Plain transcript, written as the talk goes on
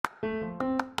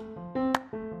On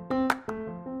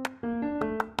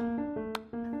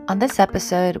this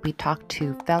episode, we talked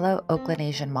to fellow Oakland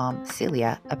Asian mom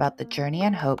Celia about the journey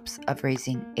and hopes of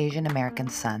raising Asian American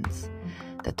sons.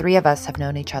 The three of us have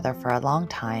known each other for a long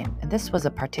time, and this was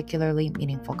a particularly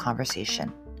meaningful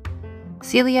conversation.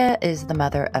 Celia is the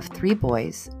mother of 3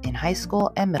 boys in high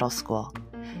school and middle school.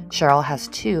 Cheryl has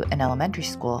 2 in elementary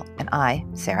school, and I,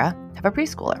 Sarah, have a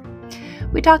preschooler.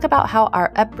 We talk about how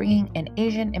our upbringing in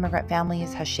Asian immigrant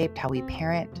families has shaped how we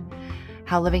parent,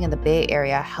 how living in the Bay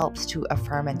Area helps to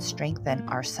affirm and strengthen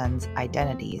our sons'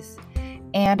 identities,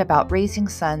 and about raising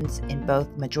sons in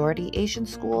both majority Asian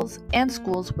schools and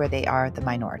schools where they are the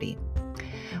minority.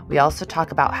 We also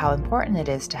talk about how important it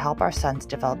is to help our sons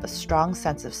develop a strong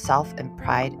sense of self and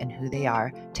pride in who they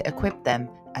are to equip them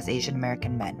as Asian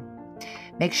American men.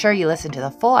 Make sure you listen to the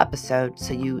full episode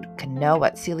so you can know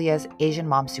what Celia's Asian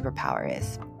mom superpower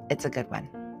is. It's a good one.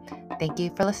 Thank you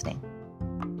for listening.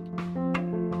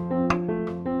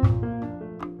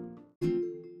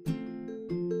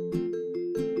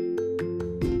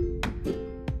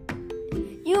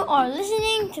 You are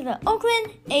listening to the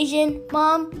Oakland Asian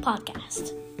Mom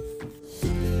Podcast.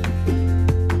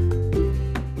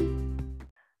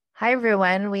 Hi,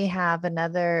 everyone. We have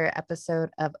another episode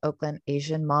of Oakland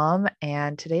Asian Mom,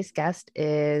 and today's guest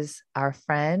is our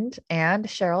friend and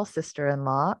Cheryl's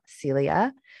sister-in-law,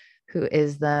 Celia, who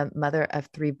is the mother of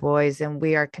 3 boys. And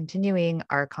we are continuing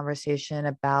our conversation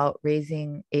about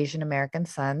raising Asian American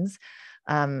sons.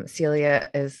 Celia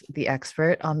is the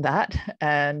expert on that.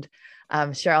 And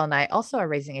Cheryl and I also are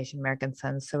raising Asian American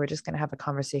sons. So we're just going to have a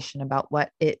conversation about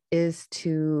what it is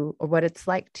to, or what it's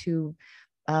like to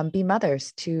be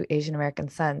mothers to Asian American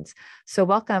sons. So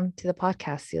welcome to the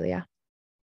podcast, Celia.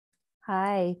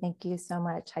 Hi, thank you so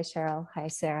much. Hi, Cheryl. Hi,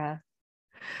 Sarah.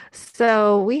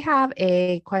 So we have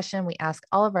a question we ask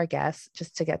all of our guests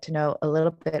just to get to know a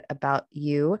little bit about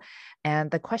you. And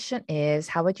the question is,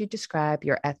 how would you describe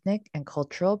your ethnic and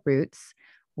cultural roots?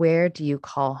 Where do you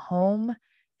call home?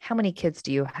 How many kids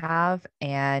do you have?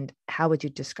 And how would you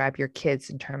describe your kids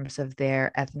in terms of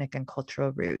their ethnic and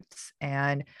cultural roots?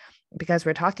 And because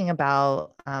we're talking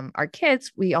about our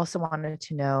kids, we also wanted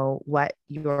to know what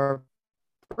your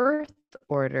birth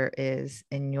order is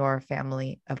in your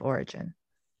family of origin.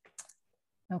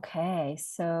 Okay,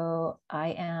 so I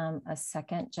am a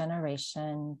 2nd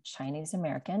generation Chinese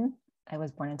American. I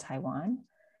was born in Taiwan,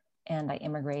 and I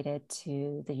immigrated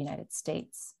to the United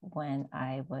States when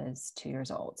I was 2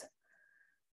 years old.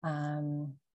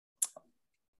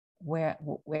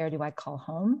 Where do I call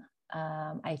home?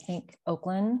 I think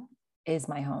Oakland is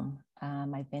my home.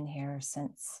 I've been here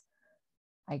since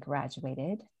I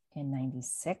graduated in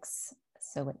 96.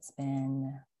 So it's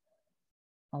been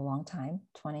a long time,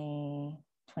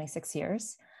 26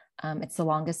 years. It's the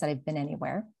longest that I've been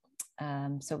anywhere.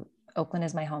 So Oakland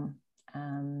is my home.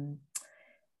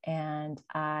 And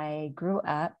I grew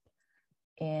up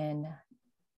in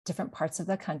different parts of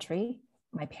the country.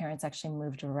 My parents actually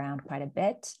moved around quite a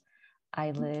bit.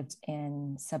 I lived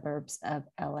in suburbs of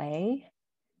LA,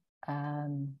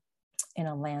 in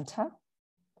Atlanta,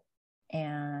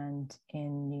 and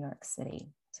in New York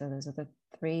City. So those are the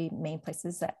 3 main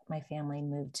places that my family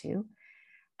moved to.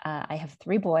 I have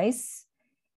 3 boys,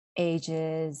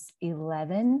 ages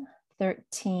 11,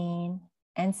 13,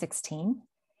 and 16.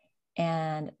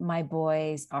 And my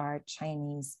boys are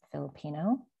Chinese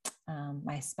Filipino.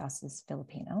 My spouse is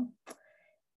Filipino.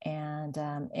 And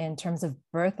in terms of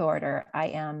birth order, I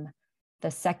am the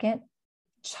 2nd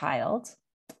child.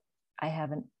 I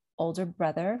have an older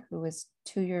brother who is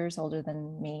 2 years older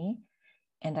than me,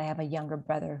 and I have a younger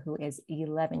brother who is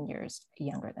 11 years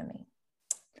younger than me.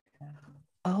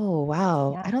 Oh,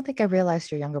 wow. Yeah. I don't think I realized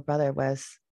your younger brother was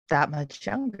that much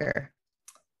younger.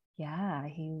 Yeah,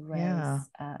 he was.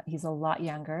 He's a lot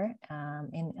younger.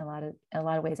 In a lot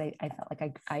of ways, I felt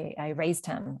like I raised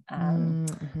him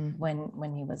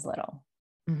when he was little.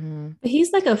 Mm-hmm.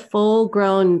 He's like a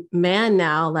full-grown man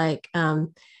now. Like,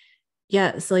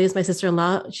 Celia's my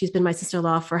sister-in-law. She's been my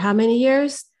sister-in-law for how many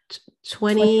years?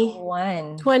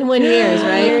 21 years,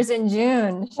 right? Years in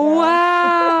June.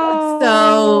 Wow.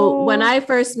 So when I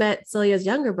first met Celia's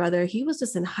younger brother, he was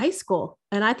just in high school,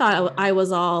 and I thought I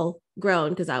was all grown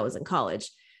because I was in college.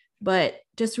 But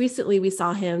just recently we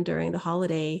saw him during the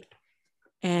holiday,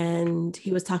 and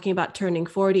he was talking about turning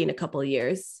 40 in a couple of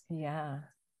years. Yeah.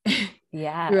 We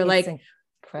were like,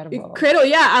 incredible.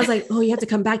 Yeah. I was like, oh, you have to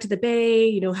come back to the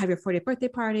Bay, have your 40th birthday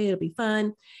party. It'll be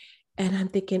fun. And I'm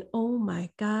thinking, oh my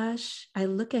gosh, I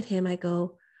look at him, I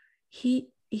go, he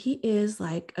is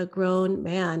like a grown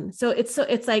man. So it's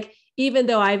like, even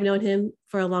though I've known him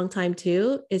for a long time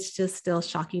too, it's just still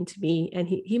shocking to me. And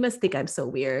he must think I'm so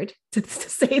weird to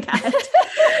say that.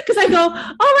 Because I go, oh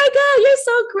my God, you're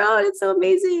so grown. It's so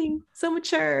amazing. So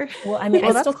mature. Well, I mean,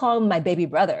 I still call him my baby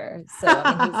brother. So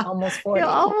I mean, he's almost 40. He'll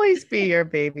always be your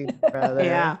baby brother.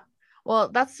 Yeah. Well,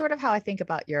 that's sort of how I think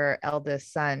about your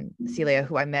eldest son, Celia,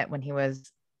 who I met when he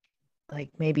was like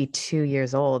maybe 2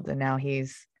 years old. And now you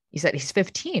said he's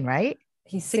 15, right?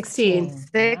 He's 16.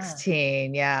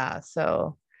 16. Yeah.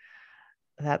 So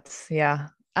that's, yeah.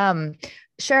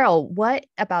 Cheryl, what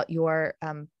about your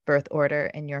birth order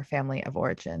and your family of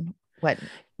origin? Where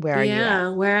are you at?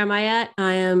 Where am I at?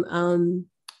 I am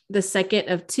the second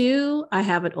of two. I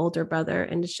have an older brother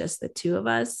and it's just the two of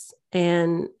us.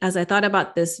 And as I thought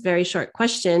about this very short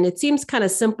question, it seems kind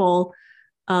of simple.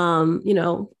 We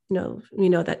know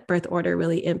that birth order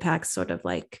really impacts sort of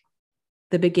like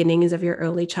the beginnings of your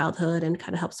early childhood and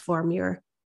kind of helps form your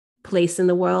place in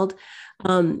the world.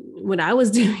 When I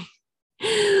was doing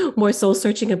more soul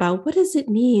searching about what does it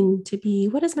mean to be,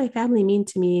 what does my family mean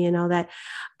to me and all that,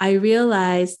 I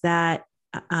realized that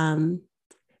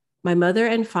my mother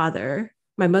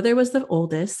was the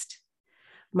oldest.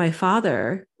 My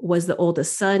father was the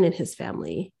oldest son in his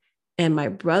family, and my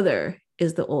brother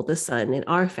is the oldest son in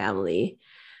our family.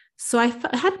 So I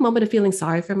had a moment of feeling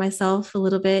sorry for myself a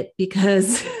little bit,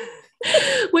 because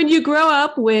when you grow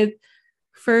up with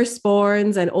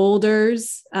firstborns and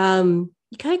olders,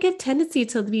 you kind of get tendency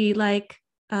to be like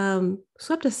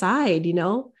swept aside,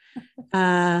 It's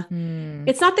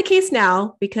not the case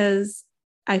now, because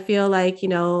I feel like,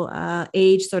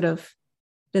 age sort of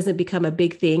doesn't become a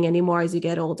big thing anymore as you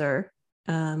get older,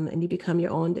 and you become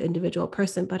your own individual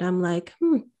person. But I'm like,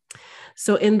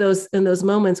 So in those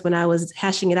moments when I was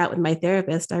hashing it out with my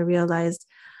therapist, I realized,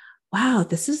 wow,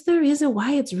 this is the reason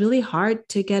why it's really hard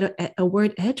to get a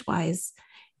word edgewise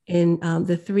in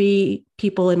the three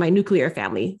people in my nuclear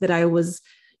family that I was,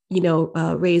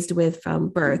 raised with from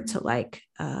birth to like,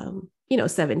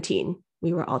 17.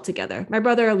 We were all together. My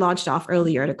brother launched off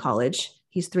earlier to college.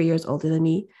 He's 3 years older than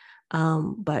me.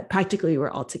 But practically we're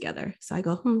all together. So I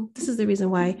go, this is the reason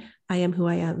why I am who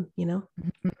I am,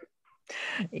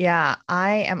 Yeah,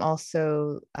 I am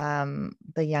also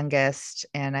the youngest,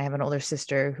 and I have an older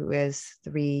sister who is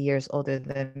 3 years older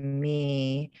than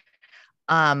me.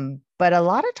 But a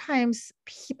lot of times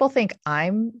people think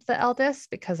I'm the eldest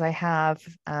because I have,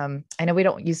 I know we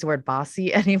don't use the word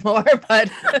bossy anymore, but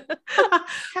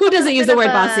who doesn't use the word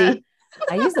bossy?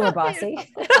 I use the word bossy.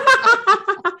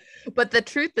 But the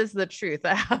truth is the truth.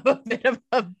 I have a bit of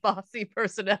a bossy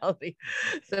personality.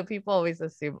 So people always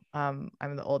assume I'm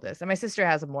the oldest. And my sister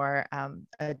has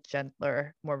a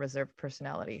gentler, more reserved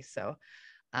personality. So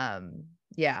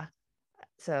yeah.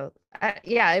 So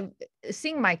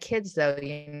seeing my kids though,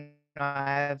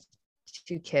 I have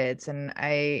 2 kids, and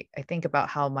I think about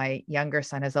how my younger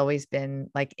son has always been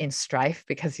like in strife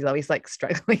because he's always like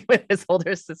struggling with his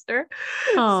older sister.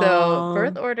 Aww. So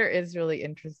birth order is really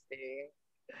interesting.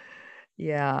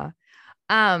 Yeah.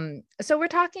 So we're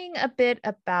talking a bit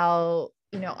about,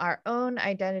 our own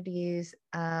identities,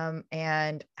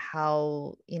 and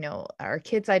how, our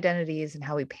kids' identities and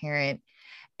how we parent.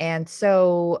 And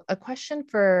so a question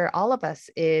for all of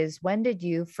us is, when did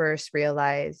you first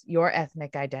realize your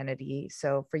ethnic identity?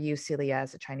 So for you, Celia,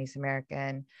 as a Chinese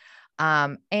American,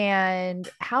 and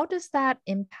how does that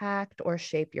impact or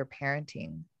shape your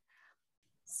parenting?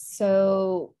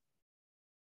 So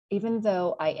even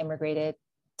though I immigrated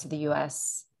to the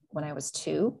US when I was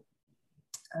 2,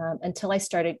 until I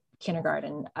started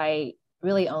kindergarten, I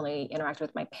really only interacted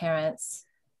with my parents,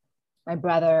 my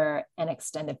brother, and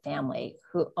extended family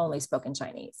who only spoke in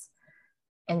Chinese.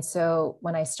 And so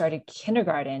when I started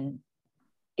kindergarten,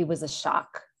 it was a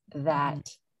shock that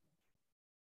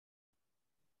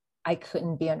I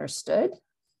couldn't be understood,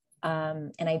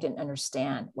 and I didn't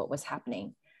understand what was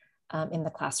happening in the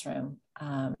classroom.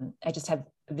 I just have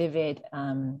vivid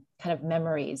kind of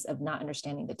memories of not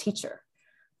understanding the teacher.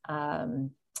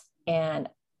 And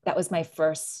that was my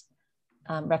first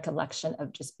recollection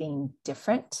of just being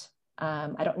different.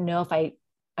 I don't know if I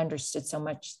understood so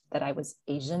much that I was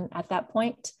Asian at that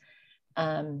point.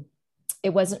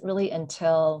 It wasn't really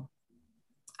until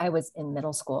I was in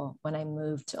middle school when I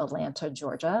moved to Atlanta,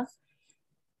 Georgia.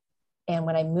 And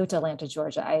when I moved to Atlanta,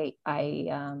 Georgia, I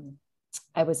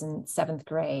was in 7th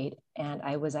grade, and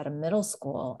I was at a middle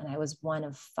school, and I was one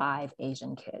of 5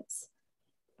 Asian kids.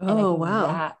 Oh, wow.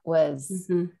 That was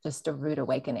just a rude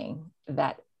awakening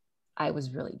that I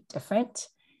was really different,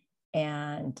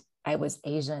 and I was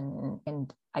Asian,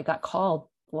 and I got called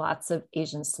lots of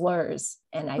Asian slurs.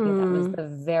 And I think that was the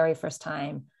very first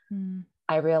time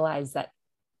I realized that,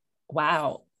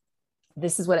 wow,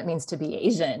 this is what it means to be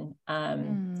Asian.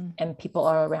 And people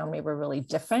all around me were really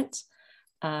different.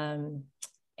 And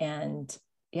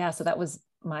yeah, so that was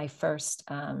my first,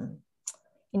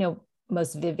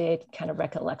 most vivid kind of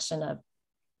recollection of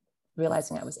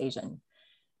realizing I was Asian.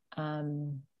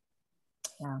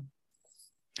 Yeah.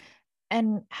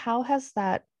 And how has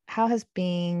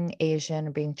being Asian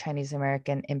or being Chinese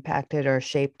American impacted or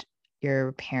shaped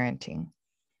your parenting?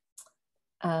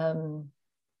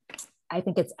 I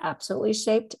think it's absolutely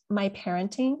shaped my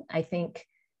parenting. I think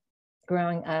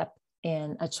growing up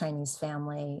in a Chinese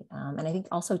family, and I think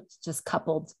also just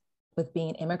coupled with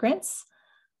being immigrants,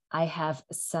 I have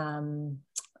some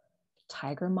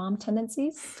tiger mom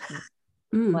tendencies.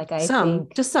 Like I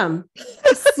think just some.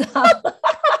 some.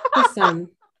 Just some.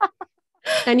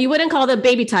 And you wouldn't call them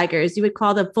baby tigers. You would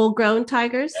call them full-grown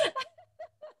tigers.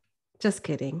 Just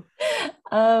kidding.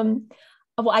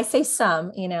 Well, I say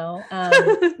some,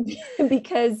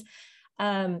 because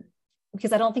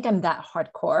I don't think I'm that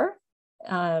hardcore.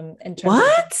 In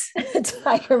terms of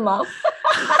tiger mom.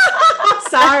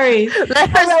 Sorry.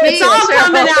 It's all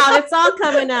coming out. It's all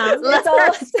coming out.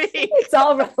 It's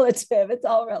all relative. It's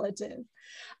all relative.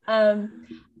 I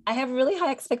have really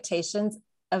high expectations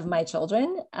of my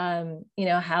children,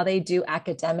 how they do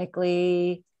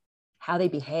academically, how they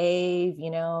behave,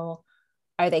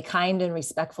 are they kind and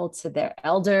respectful to their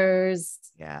elders?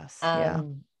 Yes.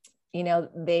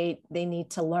 They need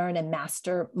to learn and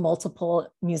master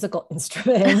multiple musical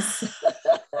instruments.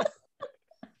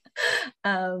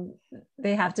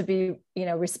 They have to be,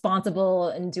 responsible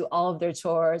and do all of their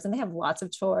chores, and they have lots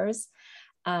of chores.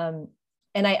 And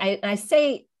I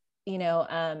say,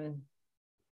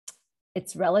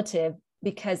 it's relative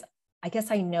because I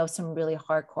guess I know some really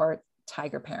hardcore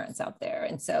tiger parents out there.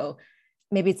 And so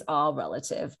maybe it's all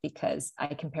relative because I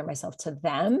compare myself to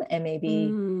them and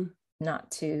maybe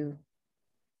not to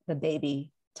the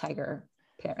baby tiger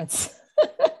parents.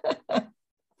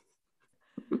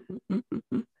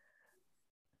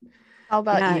 How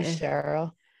about you,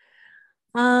 Cheryl?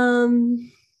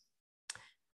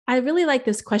 I really like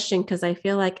this question because I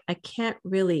feel like I kind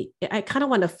of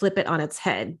want to flip it on its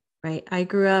head, right? I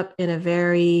grew up in a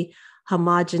very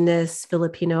homogenous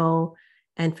Filipino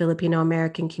and Filipino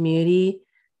American community,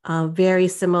 very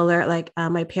similar. Like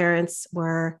my parents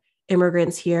were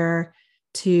immigrants here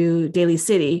to Daly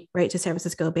City, right, to San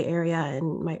Francisco Bay Area,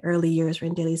 and my early years were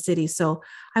in Daly City. So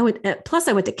I went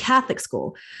to Catholic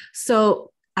school.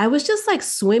 So I was just like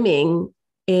swimming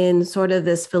in sort of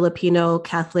this Filipino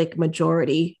Catholic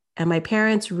majority. And my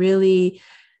parents really,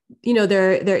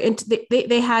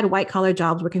 they had white collar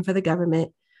jobs working for the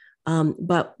government.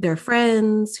 But their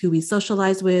friends who we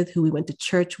socialized with, who we went to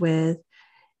church with,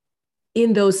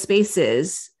 in those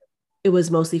spaces, it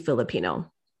was mostly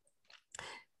Filipino.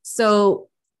 So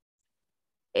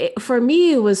for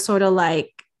me, it was sort of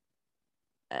like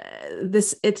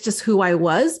it's just who I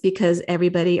was because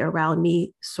everybody around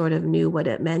me sort of knew what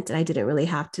it meant. And I didn't really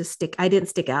have to I didn't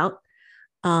stick out.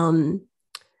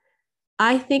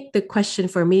 I think the question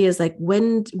for me is like,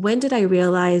 when did I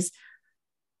realize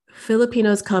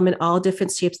Filipinos come in all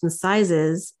different shapes and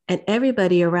sizes, and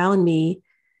everybody around me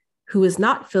who is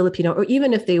not Filipino, or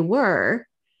even if they were,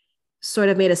 sort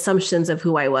of made assumptions of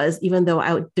who I was, even though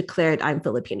I declared I'm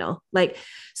Filipino.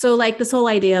 So this whole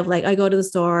idea of like, I go to the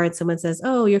store and someone says,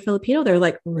 "Oh, you're Filipino." They're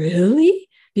like, "Really?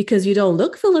 Because you don't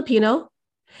look Filipino."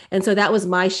 And so that was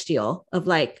my spiel of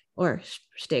like, or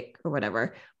shtick or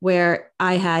whatever, where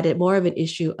I had it more of an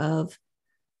issue of,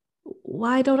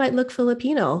 why don't I look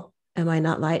Filipino? Am I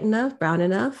not light enough, brown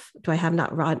enough? Do I have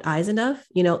not broad eyes enough?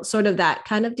 Sort of that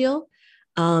kind of deal.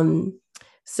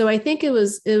 So I think it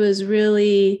was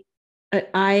really an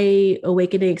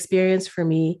eye-awakening experience for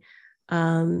me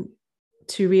to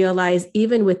realize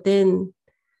even within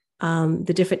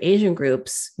the different Asian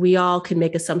groups, we all can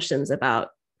make assumptions about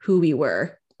who we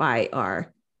were by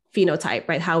our phenotype,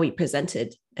 right? How we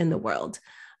presented in the world.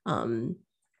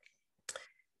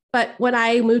 But when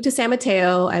I moved to San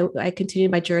Mateo, I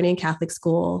continued my journey in Catholic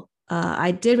school.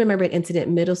 I did remember an incident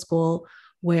in middle school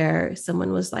where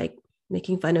someone was like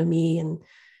making fun of me, and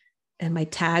my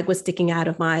tag was sticking out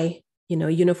of my,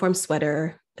 uniform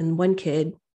sweater. And one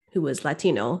kid who was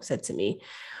Latino said to me,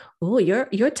 "Oh,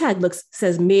 your tag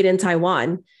says made in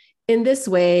Taiwan," in this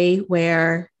way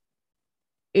where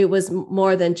it was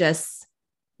more than just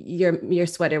your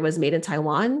sweater was made in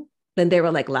Taiwan. Then they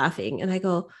were like laughing. And I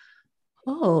go,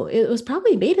 "Oh, it was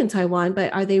probably made in Taiwan,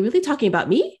 but are they really talking about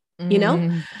me?"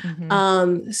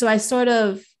 Mm-hmm. So I sort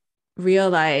of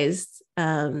realized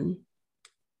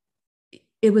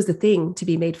it was the thing to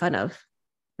be made fun of,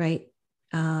 right?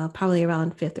 Probably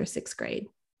around 5th or 6th grade.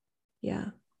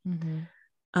 Yeah. Mm-hmm.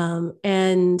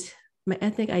 And my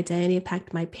ethnic identity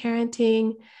impacted my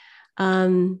parenting.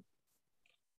 Um,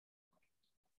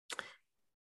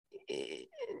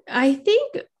 I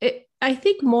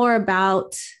think more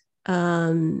about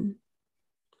the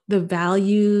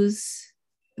values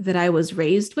that I was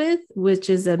raised with, which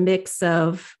is a mix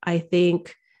of, I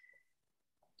think,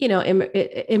 kind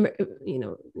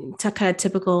of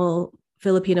typical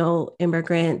Filipino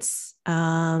immigrants,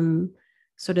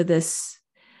 sort of this,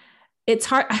 it's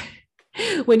hard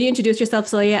when you introduce yourself,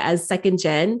 Celia, as second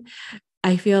gen.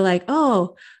 I feel like,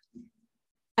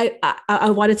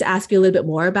 I wanted to ask you a little bit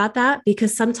more about that,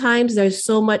 because sometimes there's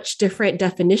so much different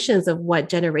definitions of what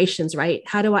generations, right?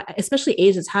 How do I, especially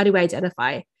Asians, how do I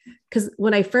identify? Because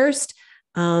when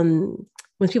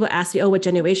people ask me, oh, what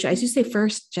generation? I used to say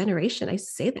first generation. I used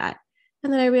to say that.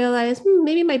 And then I realized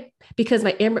maybe because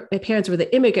my parents were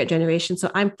the immigrant generation,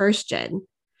 so I'm first gen.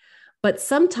 But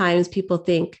sometimes people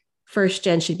think first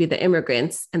gen should be the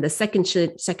immigrants and the second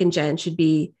gen should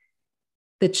be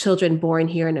the children born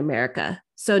here in America.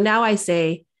 So now I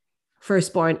say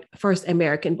first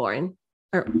American born,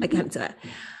 or I can't say that.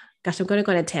 Gosh, I'm going to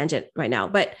go on a tangent right now.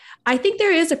 But I think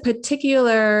there is a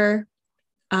particular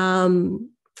theme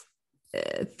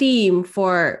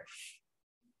for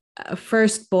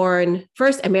first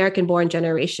American born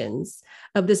generations,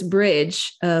 of this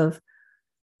bridge of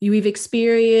we've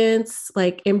experienced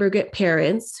like immigrant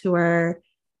parents who are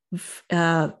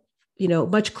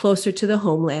much closer to the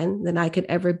homeland than I could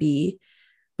ever be.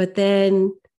 But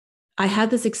then I had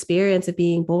this experience of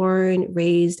being born,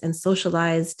 raised, and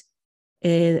socialized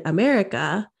in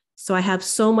America. So I have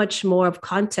so much more of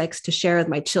context to share with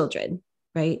my children,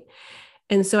 right?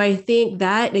 And so I think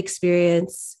that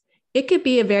experience, it could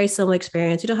be a very similar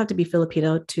experience. You don't have to be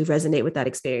Filipino to resonate with that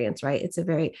experience, right? It's a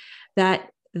very, that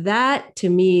to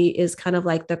me is kind of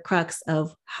like the crux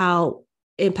of how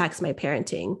it impacts my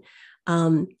parenting.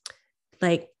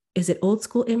 Like, is it old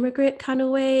school immigrant kind of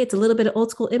way? It's a little bit of old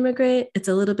school immigrant. It's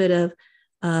a little bit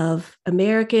of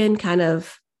American kind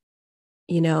of,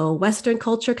 Western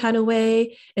culture kind of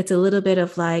way. It's a little bit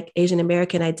of like Asian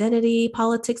American identity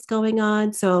politics going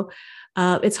on. So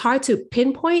it's hard to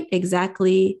pinpoint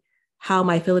exactly how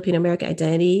my Filipino American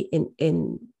identity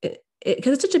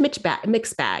because it's such a mixed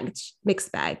bag.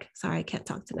 Sorry, I can't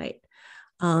talk tonight.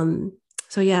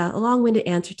 So yeah, a long-winded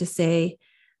answer to say,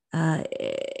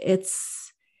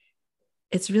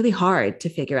 it's really hard to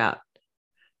figure out.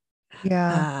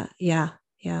 Yeah.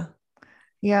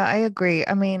 Yeah, I agree.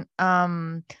 I mean,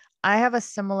 I have a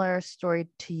similar story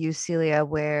to you, Celia,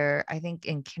 where I think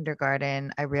in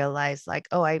kindergarten, I realized like,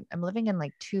 oh, I'm living in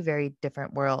like two very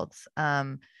different worlds.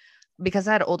 Because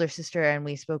I had an older sister and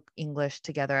we spoke English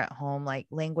together at home, like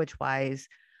language wise,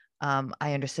 I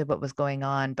understood what was going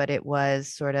on, but it was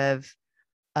sort of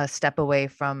a step away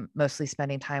from mostly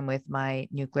spending time with my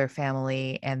nuclear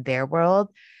family and their world.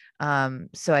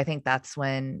 So I think that's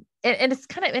when, and it's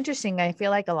kind of interesting. I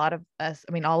feel like a lot of us,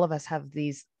 I mean, all of us have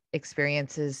these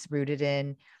experiences rooted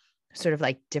in sort of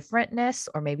like differentness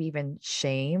or maybe even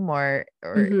shame or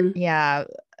yeah,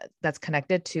 that's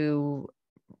connected to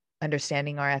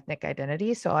understanding our ethnic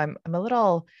identity. So I'm a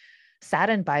little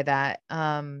saddened by that.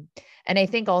 And I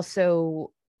think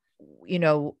also,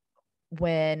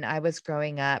 when I was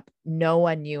growing up, no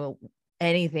one knew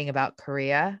anything about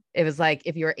Korea. It was like,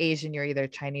 if you're Asian, you're either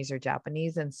Chinese or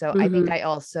Japanese. And so I think I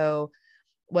also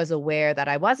was aware that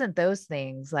I wasn't those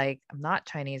things. Like, I'm not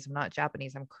Chinese, I'm not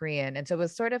Japanese, I'm Korean. And so it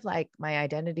was sort of like my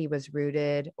identity was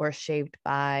rooted or shaped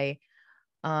by,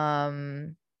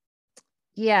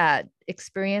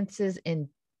 experiences in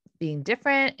being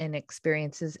different and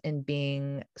experiences in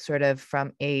being sort of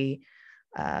from a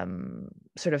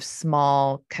sort of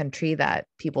small country that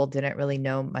people didn't really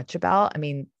know much about. I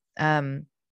mean, and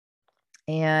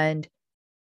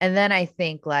then I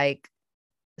think like,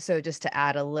 so just to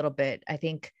add a little bit, I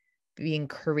think being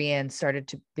Korean started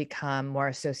to become more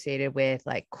associated with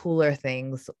like cooler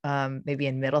things, maybe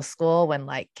in middle school when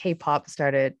like K-pop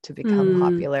started to become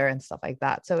popular and stuff like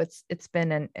that. So it's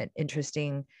been an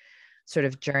interesting sort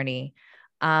of journey.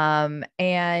 And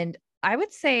I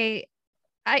would say,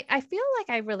 I feel like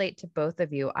I relate to both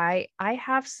of you. I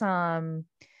have some,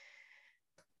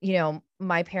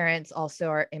 my parents also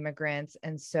are immigrants.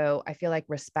 And so I feel like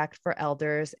respect for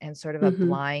elders and sort of a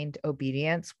blind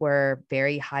obedience were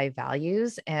very high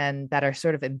values and that are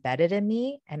sort of embedded in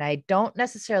me. And I don't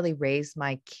necessarily raise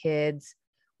my kids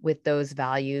with those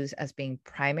values as being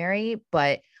primary,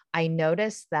 but I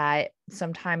notice that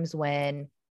sometimes when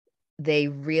they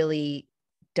really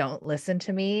don't listen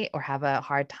to me or have a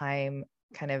hard time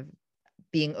kind of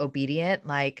being obedient,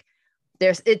 like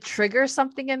it triggers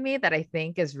something in me that I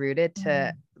think is rooted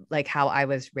to like how I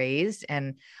was raised.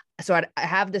 And so I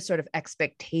have this sort of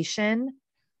expectation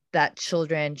that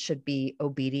children should be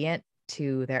obedient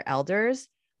to their elders,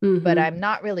 but I'm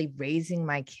not really raising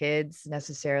my kids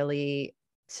necessarily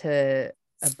to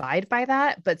abide by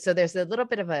that. But so there's a little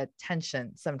bit of a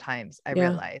tension sometimes, I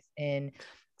realize, in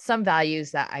some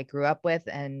values that I grew up with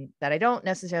and that I don't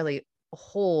necessarily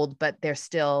hold, but they're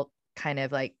still kind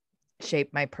of like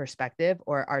shape my perspective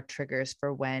or are triggers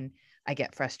for when I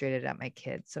get frustrated at my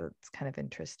kids. So it's kind of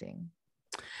interesting.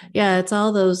 Yeah, it's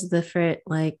all those different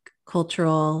like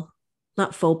cultural,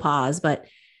 not faux pas, but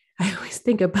I always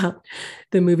think about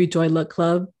the movie Joy Luck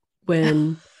Club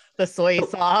when the soy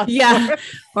sauce. Yeah.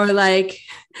 or like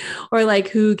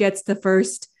who gets to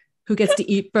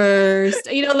eat first,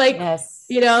 like, yes.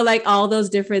 Like all those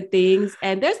different things.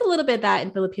 And there's a little bit of that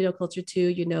in Filipino culture too,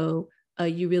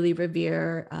 you really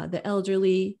revere the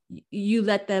elderly. You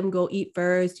let them go eat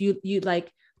first. You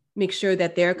like make sure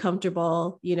that they're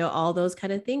comfortable, all those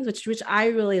kind of things, which I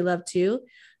really love too.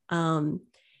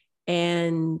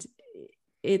 And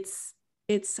it's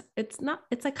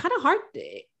like kind of hard.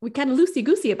 We kind of loosey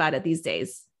goosey about it these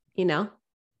days,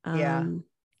 Yeah.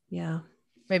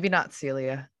 Maybe not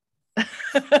Celia.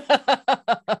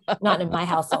 Not in my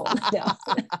household. No.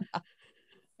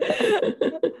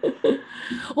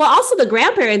 Well, also the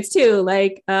grandparents too.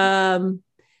 Like,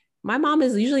 my mom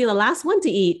is usually the last one to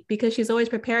eat because she's always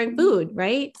preparing food,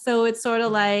 right? So it's sort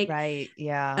of like, right,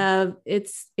 yeah.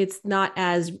 It's not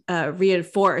as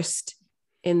reinforced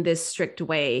in this strict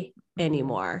way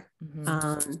anymore.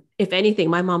 If anything,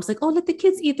 my mom's like, "Oh, let the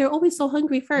kids eat. They're always so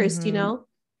hungry first,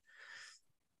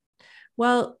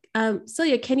 Well,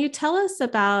 Celia, can you tell us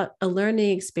about a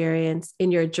learning experience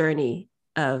in your journey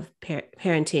of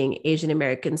parenting Asian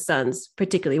American sons,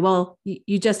 particularly? Well,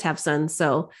 you just have sons,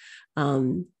 so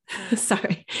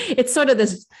sorry. It's sort of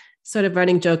this sort of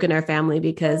running joke in our family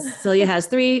because Celia has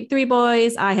three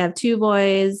boys, I have 2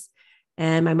 boys,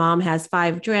 and my mom has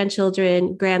 5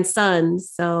 grandsons.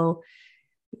 So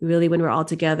really, when we're all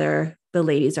together, the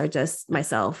ladies are just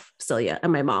myself, Celia,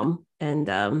 and my mom. And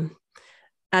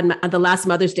the last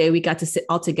Mother's Day, we got to sit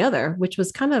all together, which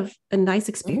was kind of a nice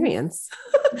experience.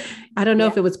 I don't know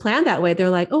if it was planned that way. They're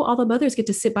like, "Oh, all the mothers get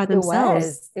to sit by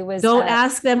themselves. It was. Don't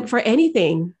ask them for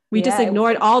anything." We just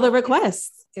ignored all the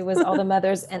requests. It was all the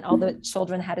mothers and all the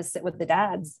children had to sit with the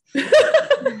dads.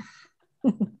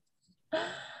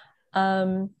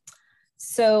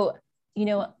 So,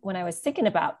 when I was thinking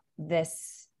about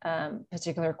this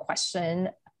particular question,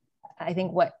 I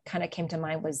think what kind of came to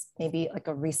mind was maybe like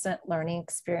a recent learning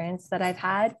experience that I've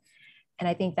had. And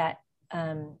I think that's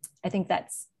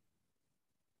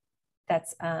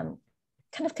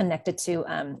kind of connected to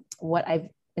what I've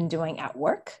been doing at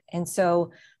work. And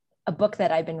so a book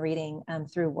that I've been reading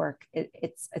through work,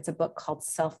 it's a book called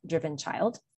Self-Driven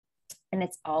Child. And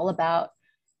it's all about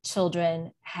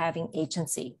children having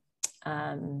agency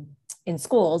in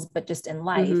schools, but just in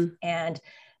life. And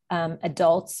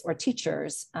adults or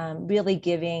teachers really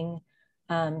giving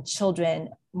children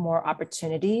more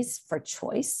opportunities for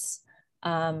choice,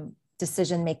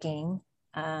 decision-making,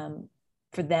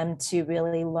 for them to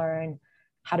really learn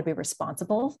how to be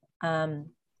responsible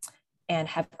and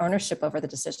have ownership over the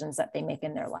decisions that they make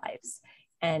in their lives.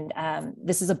 And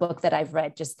this is a book that I've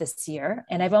read just this year,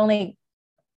 and I've only,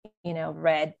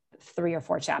 read 3 or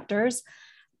 4 chapters.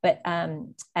 But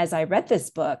as I read this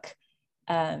book,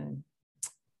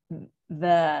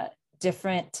 the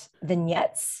different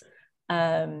vignettes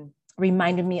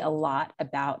reminded me a lot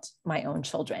about my own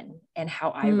children and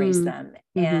how I raised them,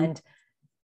 and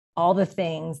all the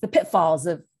things, the pitfalls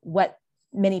of what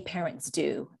many parents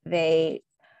do. They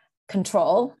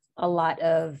control a lot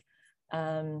of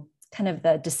kind of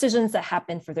the decisions that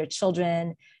happen for their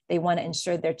children. They want to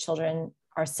ensure their children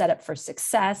are set up for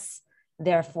success.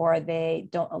 Therefore, they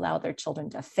don't allow their children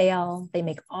to fail. They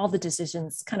make all the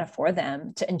decisions kind of for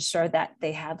them to ensure that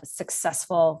they have a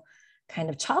successful kind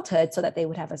of childhood so that they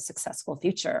would have a successful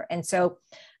future. And so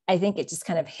I think it just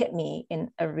kind of hit me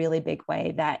in a really big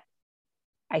way that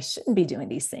I shouldn't be doing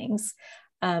these things.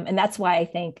 And that's why I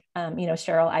think,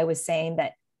 Cheryl, I was saying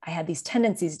that I had these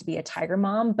tendencies to be a tiger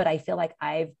mom, but I feel like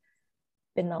I've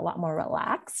been a lot more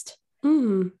relaxed.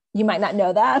 You might not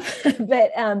know that,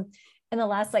 but in the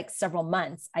last several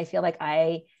months, I feel like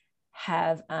I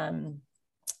have,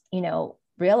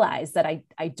 realized that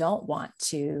I don't want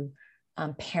to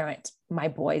parent my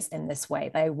boys in this way.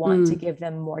 That I want to give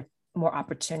them more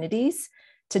opportunities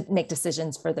to make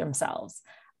decisions for themselves.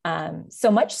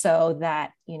 So much so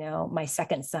that, my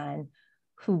second son,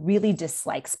 who really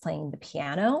dislikes playing the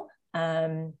piano,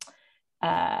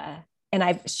 and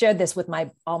I've shared this with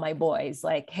all my boys,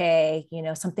 like, hey,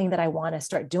 something that I want to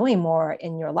start doing more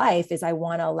in your life is I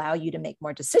want to allow you to make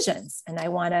more decisions. And I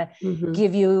want to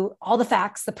give you all the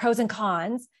facts, the pros and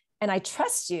cons. And I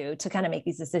trust you to kind of make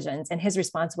these decisions. And his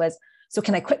response was, so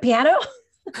can I quit piano?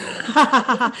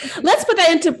 Let's put that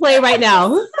into play right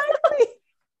now.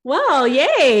 Wow.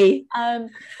 Yay.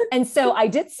 And so I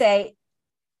did say,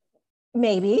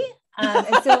 maybe.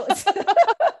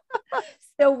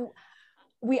 So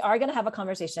we are going to have a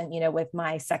conversation, with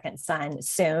my second son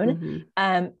soon.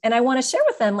 And I want to share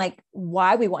with them like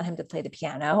why we want him to play the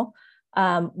piano,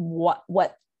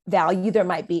 what value there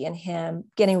might be in him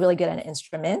getting really good at an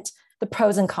instrument, the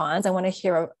pros and cons. I want to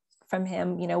hear from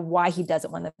him, why he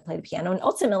doesn't want to play the piano. And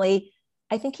ultimately,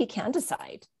 I think he can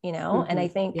decide, and I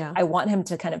think I want him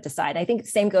to kind of decide. I think the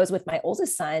same goes with my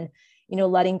oldest son,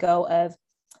 letting go of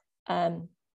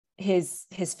his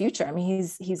future. I mean,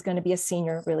 he's going to be a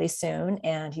senior really soon,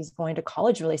 and he's going to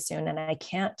college really soon. And I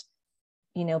can't,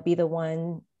 be the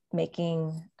one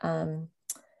making,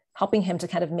 helping him to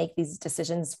kind of make these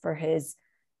decisions for his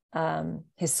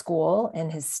school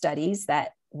and his studies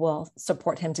that will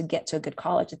support him to get to a good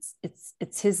college.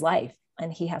 It's his life,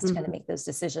 and he has to kind of make those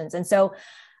decisions. And so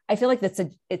I feel like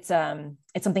it's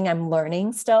something I'm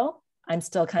learning still. I'm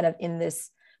still kind of in this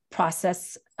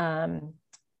process,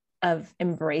 of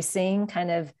embracing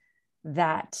kind of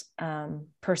that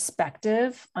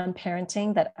perspective on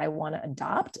parenting that I want to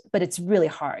adopt, but it's really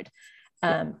hard.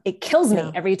 It kills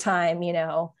me every time,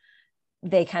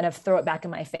 they kind of throw it back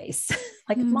in my face.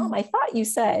 Like, Mom, I thought you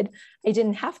said I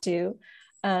didn't have to.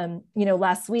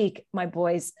 Last week, my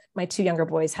two younger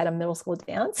boys had a middle school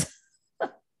dance.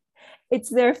 It's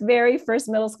their very first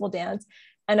middle school dance.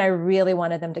 And I really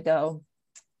wanted them to go.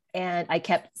 And I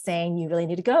kept saying, you really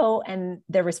need to go. And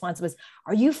their response was,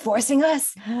 are you forcing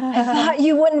us? I thought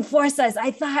you wouldn't force us.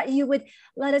 I thought you would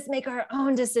let us make our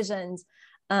own decisions.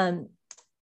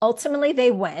 Ultimately,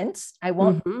 they went. I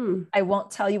won't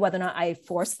tell you whether or not I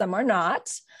forced them or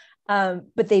not.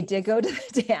 But they did go to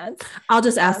the dance. I'll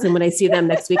just ask them when I see them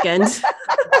next weekend. So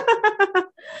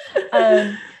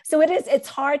it's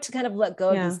hard to kind of let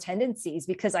go of these tendencies,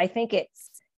 because I think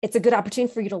it's a good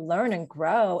opportunity for you to learn and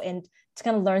grow and to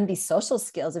kind of learn these social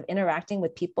skills of interacting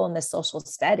with people in this social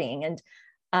setting. And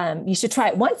you should try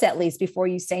it once at least before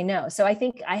you say no. So I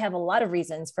think I have a lot of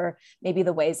reasons for maybe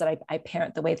the ways that I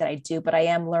parent the way that I do, but I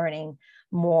am learning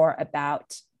more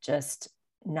about just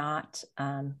not,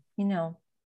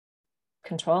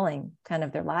 controlling kind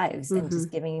of their lives and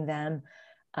just giving them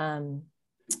the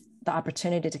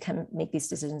opportunity to kind of make these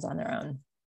decisions on their own.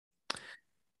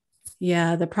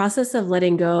 Yeah, the process of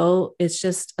letting go is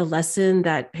just a lesson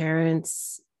that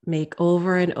parents make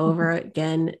over and over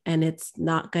again, and it's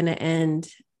not going to end.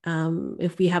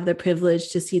 If we have the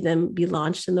privilege to see them be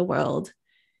launched in the world,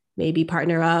 maybe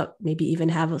partner up, maybe even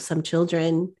have some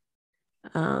children,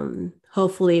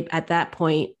 hopefully at that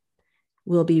point,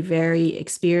 we'll be very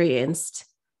experienced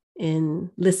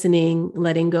in listening,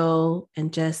 letting go,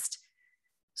 and just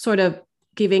sort of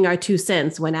giving our 2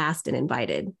 cents when asked and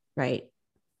invited, right?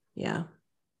 Yeah.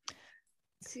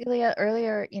 Celia,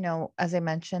 earlier, as I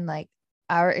mentioned, like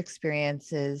our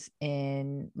experiences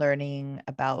in learning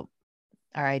about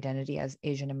our identity as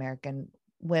Asian American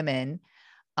women,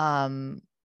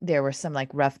 there were some like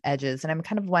rough edges. And I'm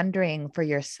kind of wondering for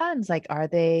your sons, like, are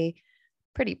they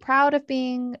pretty proud of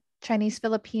being Chinese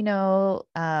Filipino?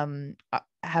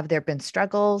 Have there been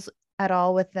struggles at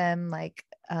all with them, like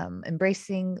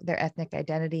embracing their ethnic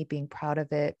identity, being proud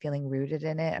of it, feeling rooted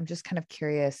in it? I'm just kind of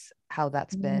curious how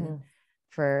that's been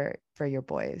for your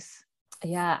boys.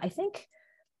 Yeah, I think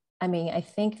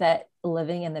that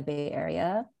living in the Bay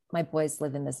Area, my boys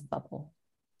live in this bubble.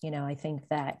 I think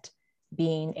that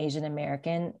being Asian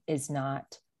American is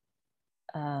not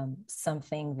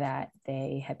something that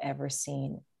they have ever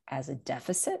seen as a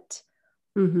deficit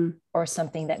or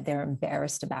something that they're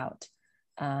embarrassed about.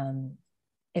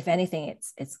 If anything,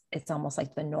 it's almost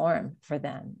like the norm for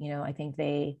them. I think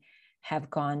they have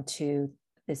gone to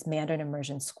this Mandarin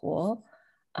immersion school,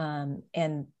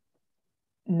 and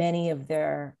many of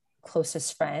their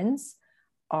closest friends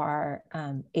are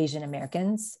Asian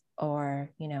Americans, or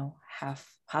half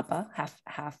Hapa,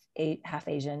 half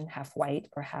Asian, half white,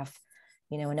 or half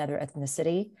another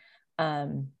ethnicity.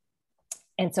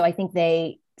 And so I think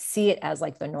they see it as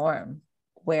like the norm,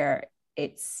 where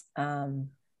it's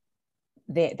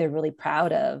they're really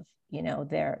proud of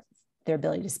their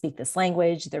ability to speak this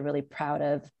language. They're really proud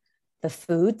of the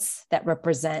foods that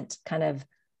represent kind of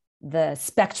the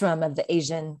spectrum of the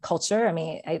Asian culture. I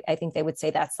mean, I think they would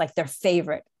say that's like their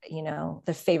favorite,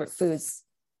 the favorite foods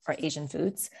are Asian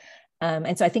foods.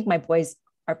 And so I think my boys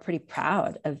are pretty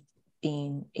proud of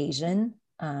being Asian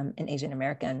and Asian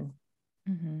American.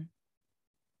 Mm-hmm.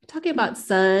 Talking about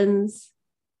sons.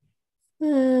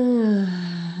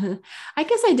 I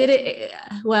guess I did it.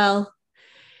 Well,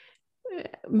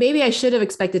 maybe I should have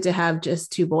expected to have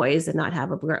just two boys and not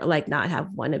have a girl, like not have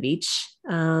one of each.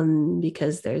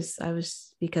 Because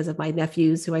because of my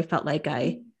nephews who I felt like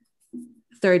I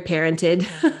third parented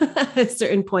at a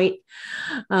certain point.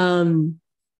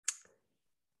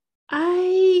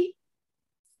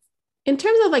 In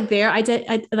terms of like their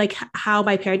identity, like how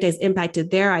my parenting has impacted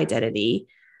their identity,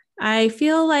 I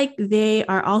feel like they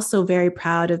are also very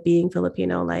proud of being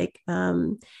Filipino,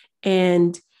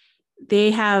 and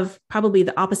they have probably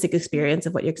the opposite experience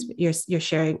of what you're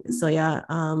sharing, Celia.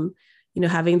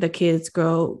 Having the kids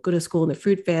go to school in the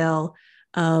Fruitvale.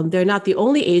 They're not the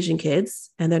only Asian kids,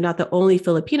 and they're not the only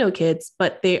Filipino kids,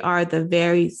 but they are the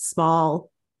very small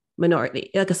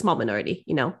minority, like a small minority.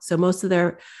 So most of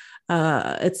their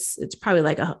it's probably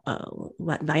like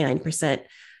 99%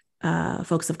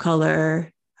 folks of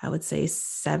color. I would say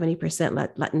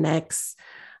 70% Latinx,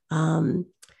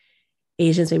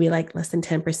 Asians maybe like less than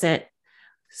 10%.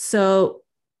 So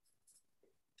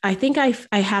I think I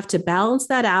have to balance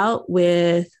that out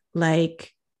with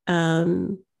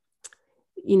learning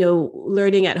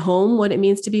at home what it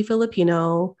means to be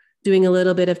Filipino, doing a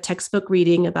little bit of textbook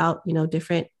reading about,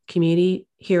 different community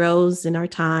heroes in our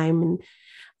time.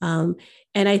 And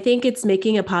I think it's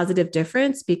making a positive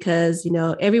difference because,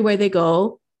 everywhere they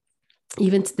go,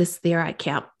 even to they're at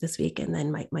camp this week. And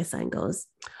then my son goes,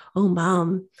 "Oh,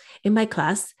 Mom, in my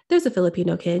class, there's a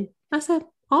Filipino kid." I said,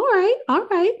 all right.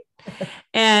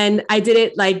 And I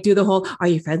didn't do the whole, "Are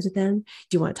you friends with them?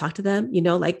 Do you want to talk to them?"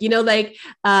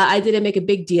 I didn't make a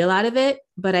big deal out of it,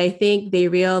 but I think they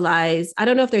realize, I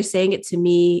don't know if they're saying it to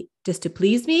me just to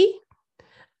please me,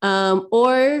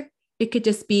 or it could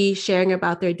just be sharing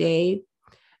about their day.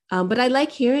 But I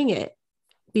like hearing it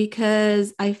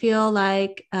because I feel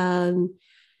like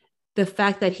the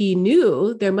fact that he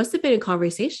knew, there must have been a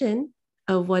conversation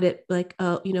of what it what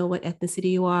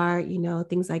ethnicity you are,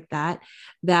 things like that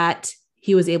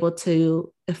he was able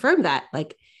to affirm that.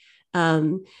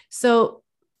 So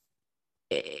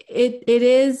it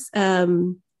is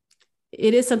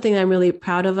something I'm really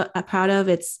proud of.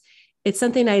 It's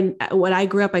something when I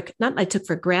grew up, I took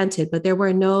for granted, but there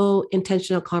were no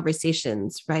intentional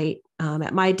conversations, right,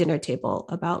 at my dinner table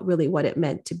about really what it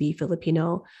meant to be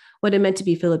Filipino, what it meant to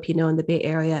be Filipino in the Bay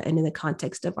Area and in the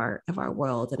context of our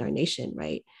world and our nation,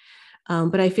 right?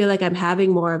 But I feel like I'm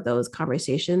having more of those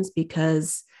conversations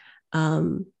because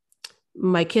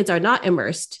my kids are not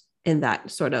immersed in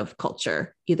that sort of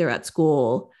culture, either at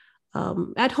school,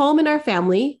 at home in our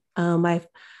family.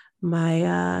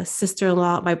 My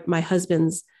sister-in-law, my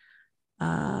husband's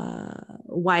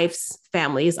wife's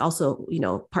family is also,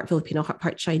 part Filipino,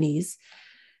 part Chinese.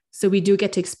 So we do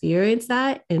get to experience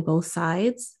that in both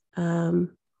sides.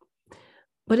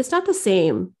 But it's not the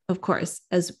same, of course,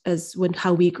 as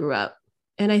how we grew up.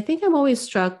 And I think I'm always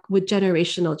struck with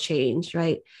generational change,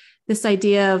 right? This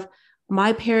idea of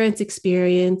my parents'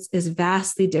 experience is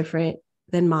vastly different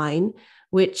than mine,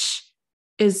 which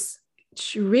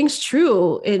rings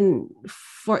true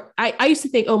I used to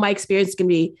think, oh, my experience is going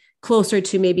to be closer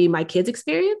to maybe my kids'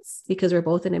 experience because we're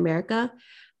both in America.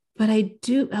 But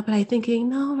I'm thinking,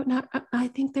 no, not, I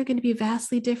think they're going to be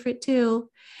vastly different too.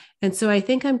 And so I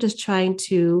think I'm just trying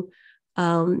to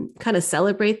kind of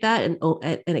celebrate that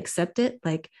and accept it.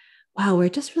 Like, wow, we're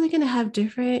just really going to have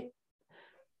different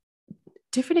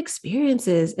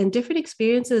experiences and different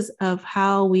experiences of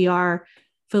how we are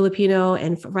Filipino,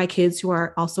 and for my kids who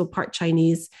are also part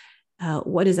Chinese,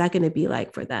 what is that going to be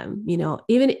like for them,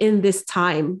 even in this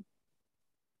time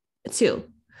too.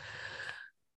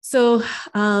 So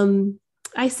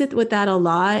I sit with that a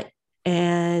lot,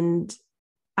 and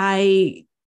I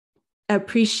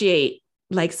appreciate,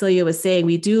 like Celia was saying,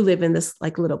 we do live in this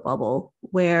little bubble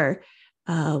where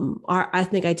our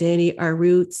ethnic identity, our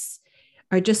roots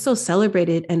are just so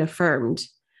celebrated and affirmed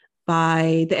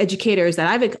by the educators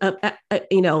that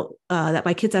that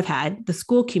my kids have had, the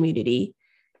school community,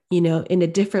 in a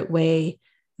different way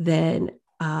than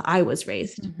I was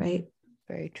raised. Mm-hmm. Right.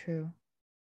 Very true.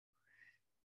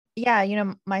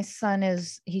 Yeah. My son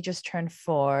he just turned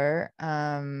 4.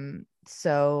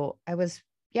 So I was,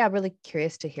 really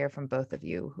curious to hear from both of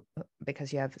you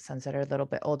because you have sons that are a little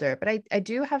bit older, but I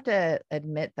do have to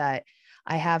admit that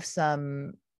I have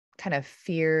some kind of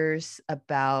fears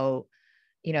about,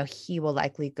 he will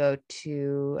likely go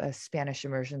to a Spanish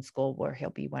immersion school where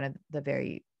he'll be one of the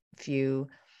very few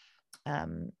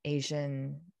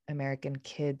Asian American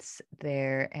kids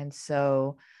there. And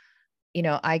so,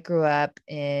 I grew up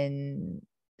in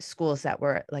schools that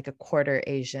were like a quarter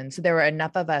Asian. So there were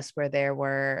enough of us where there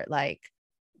wasn't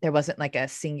like a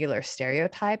singular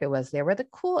stereotype. It was, there were the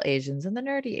cool Asians and the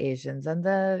nerdy Asians and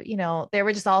there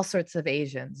were just all sorts of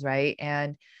Asians. Right.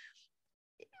 And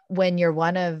when you're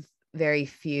one of very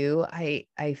few, I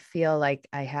feel like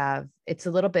it's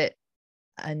a little bit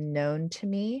unknown to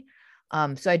me.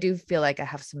 So I do feel like I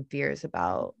have some fears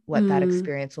about what that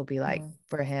experience will be like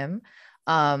for him.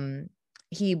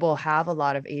 He will have a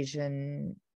lot of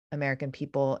Asian American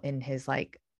people in his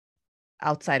like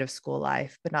outside of school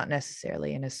life, but not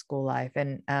necessarily in his school life.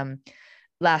 And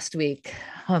last week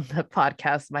on the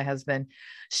podcast, my husband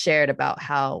shared about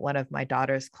how one of my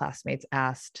daughter's classmates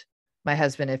asked my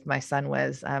husband if my son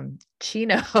was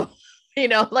Chino,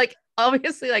 like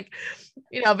obviously like,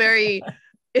 very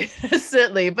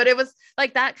innocently, but it was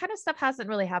like that kind of stuff hasn't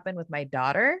really happened with my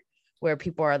daughter where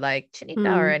people are like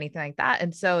Chinita or anything like that.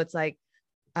 And so it's like,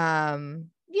 I'm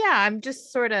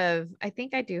just sort of, I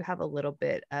think I do have a little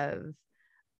bit of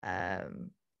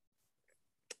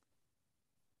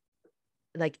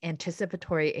like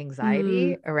anticipatory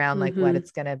anxiety around like what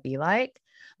it's going to be like.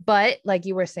 But like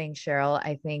you were saying, Cheryl,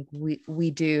 I think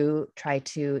we do try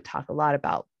to talk a lot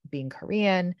about being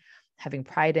Korean, having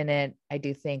pride in it. I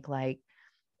do think like,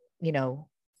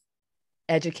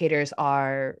 educators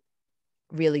are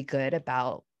really good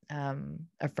about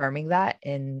affirming that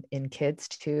in kids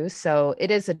too. So it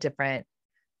is a different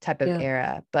type of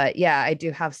era. But yeah, I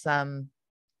do have some,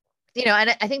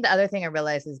 and I think the other thing I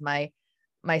realized is my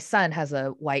son has a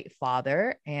white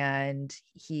father and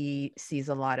he sees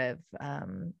a lot of,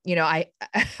 I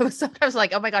was sometimes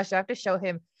like, oh my gosh, do I have to show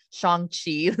him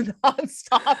Shang-Chi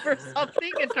nonstop or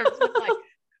something in terms of like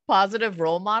positive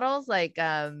role models? Like,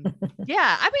 I mean,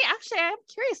 actually I'm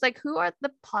curious, like who are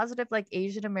the positive, like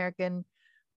Asian American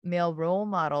male role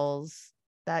models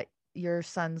that your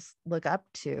sons look up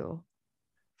to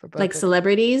for both like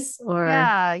celebrities or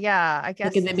I guess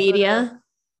like in the media?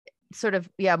 Sort of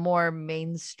more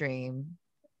mainstream.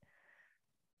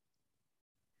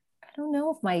 I don't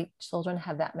know if my children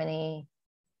have that many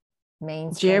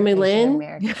mainstream Jeremy Lin.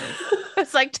 Americans.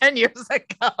 It's like 10 years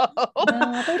ago.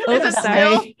 No, they don't is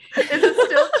have it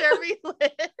still Jeremy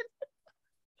Lin?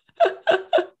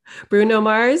 Bruno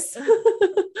Mars.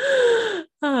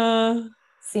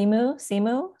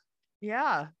 Simu.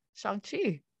 Yeah,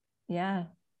 Shang-Chi. Yeah.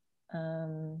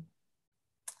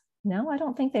 No, I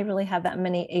don't think they really have that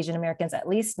many Asian Americans, at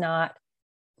least not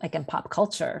like in pop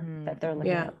culture that they're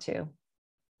looking up to.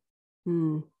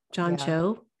 John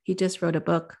Cho. He just wrote a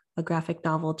book, a graphic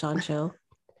novel, John Cho.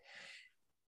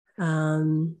 I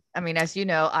mean, as you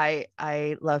know,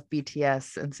 I love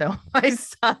BTS. And so my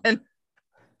son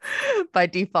by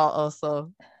default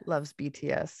also loves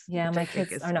BTS. Yeah, my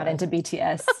kids are not into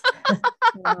BTS.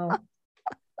 No.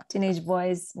 Teenage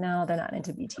boys, no, they're not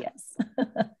into BTS.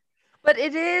 But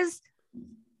it is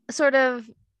sort of,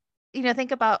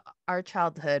 think about our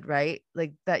childhood, right?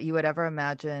 Like that you would ever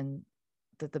imagine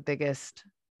that the biggest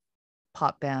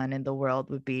pop band in the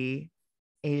world would be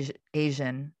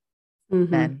Asian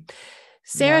men.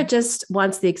 Sarah just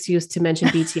wants the excuse to mention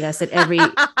BTS at every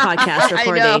podcast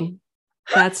recording.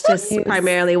 That's just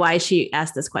primarily why she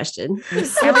asked this question. You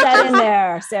slip that in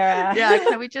there, Sarah. Yeah,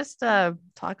 can we just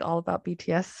talk all about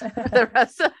BTS for the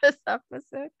rest of this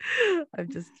episode? I'm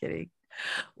just kidding.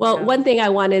 Well, one thing I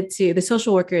wanted to, the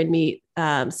social worker in me,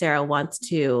 Sarah, wants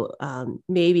to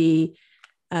maybe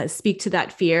speak to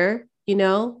that fear,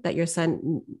 that your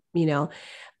son,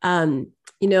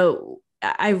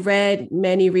 I read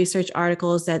many research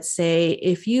articles that say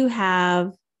if you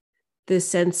have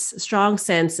this strong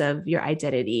sense of your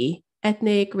identity,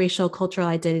 ethnic, racial, cultural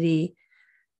identity,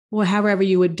 or however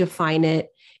you would define it,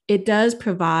 it does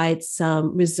provide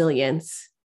some resilience,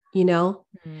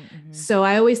 So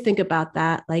I always think about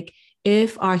that. Like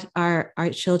if our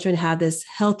children have this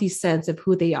healthy sense of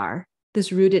who they are,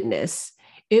 this rootedness,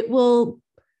 it will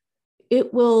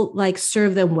like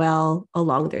serve them well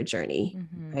along their journey,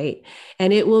 right?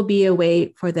 And it will be a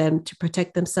way for them to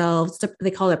protect themselves.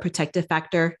 They call it a protective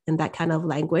factor in that kind of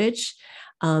language.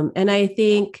 And I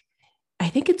think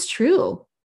it's true,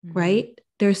 right?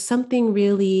 There's something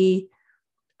really,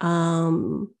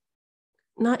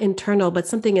 not internal, but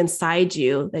something inside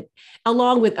you that,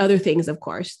 along with other things, of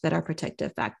course, that are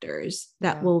protective factors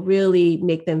that will really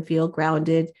make them feel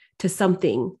grounded to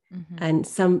something and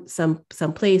some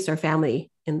place or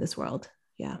family in this world.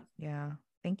 Yeah.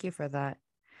 Thank you for that.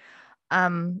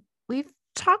 We've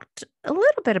talked a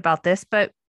little bit about this,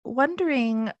 but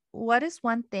wondering, what is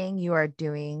one thing you are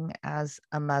doing as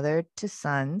a mother to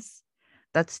sons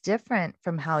that's different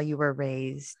from how you were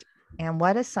raised? And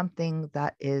what is something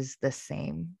that is the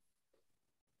same?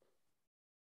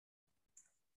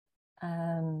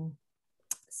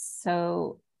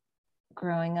 So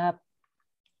growing up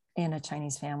in a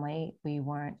Chinese family, we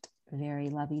weren't very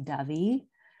lovey-dovey.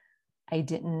 I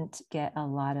didn't get a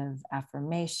lot of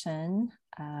affirmation,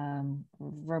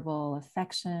 verbal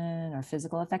affection or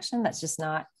physical affection. That's just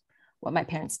not what my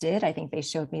parents did. I think they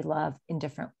showed me love in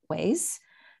different ways,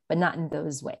 but not in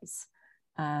those ways.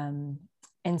 And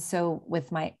so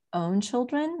with my own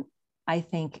children, I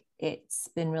think it's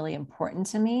been really important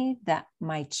to me that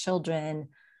my children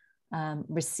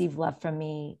receive love from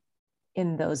me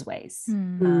in those ways.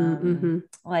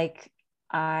 Like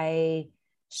I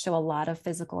show a lot of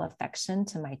physical affection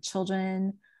to my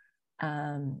children.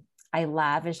 I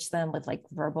lavish them with like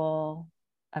verbal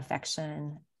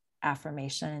affection,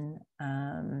 affirmation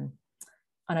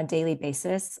on a daily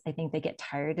basis. I think they get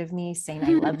tired of me saying,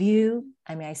 I love you.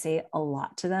 I mean, I say it a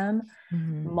lot to them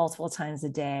multiple times a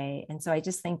day. And so I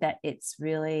just think that it's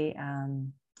really,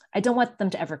 I don't want them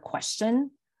to ever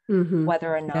question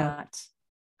whether or not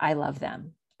I love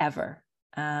them ever.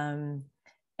 And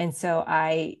so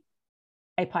I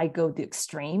probably go the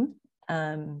extreme,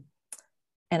 and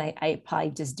I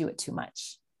probably just do it too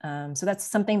much. So that's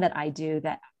something that I do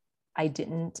that I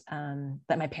didn't,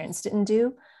 that my parents didn't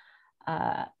do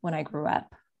when I grew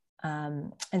up.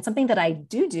 And something that I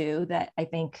do that I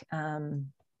think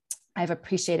I've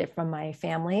appreciated from my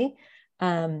family.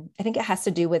 I think it has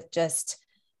to do with just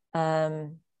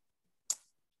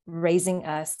raising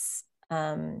us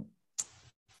in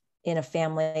a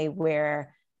family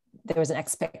where there was an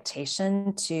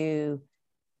expectation to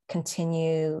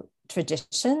continue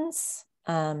traditions,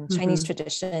 Chinese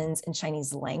traditions and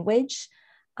Chinese language,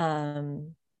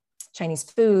 Chinese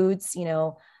foods, you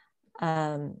know,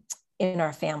 in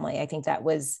our family. I think that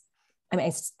was, I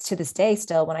mean, to this day,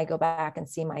 still, when I go back and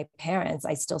see my parents,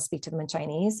 I still speak to them in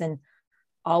Chinese, and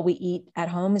all we eat at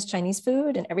home is Chinese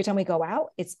food. And every time we go out,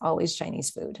 it's always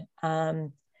Chinese food.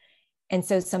 And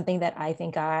so something that I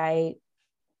think I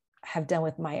have done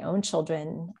with my own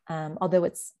children, although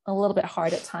it's a little bit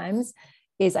hard at times,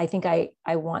 is I think I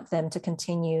want them to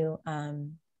continue,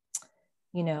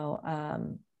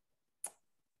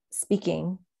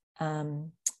 speaking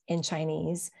in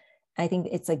Chinese. I think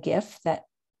it's a gift that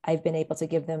I've been able to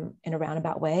give them in a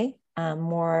roundabout way,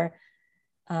 more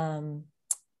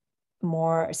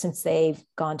since they've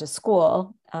gone to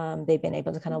school. They've been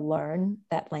able to kind of learn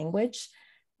that language,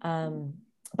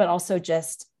 but also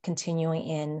just continuing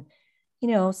in, you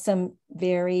know, some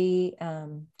very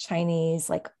Chinese,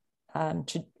 like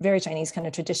very Chinese kind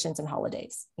of traditions and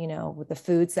holidays, you know, with the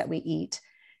foods that we eat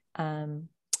during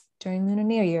Lunar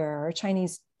New Year or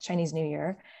Chinese New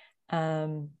Year.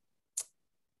 And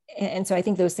so I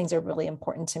think those things are really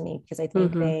important to me, because I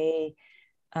think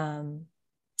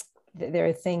there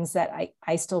are things that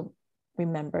I still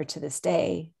remember to this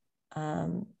day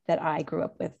that I grew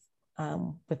up with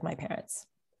my parents.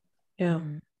 Yeah.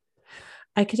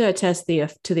 I could attest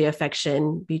to the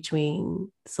affection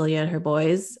between Celia and her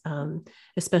boys,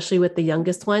 especially with the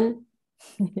youngest one.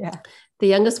 Yeah. The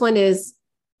youngest one is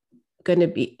going to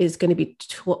be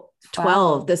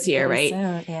 12 this year, right?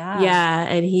 Soon. Yeah. Yeah.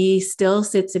 And he still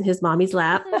sits in his mommy's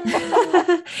lap.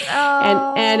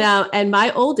 And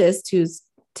my oldest, who's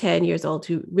 10 years old,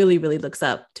 who really, really looks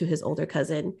up to his older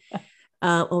cousin,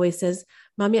 always says,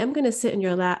 Mommy, I'm going to sit in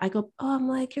your lap. I go, oh, I'm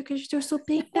like, you're so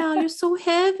big now. You're so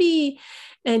heavy.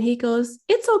 And he goes,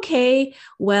 it's okay.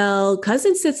 Well,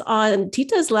 cousin sits on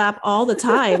Tita's lap all the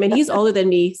time, and he's older than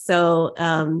me. So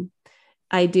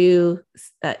I do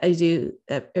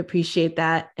appreciate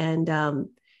that. And,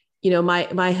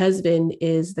 my husband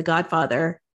is the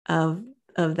godfather of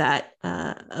that,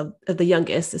 of the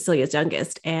youngest, Cecilia's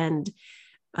youngest. And,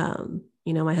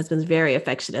 my husband's very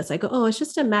affectionate. So I go, oh, it's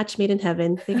just a match made in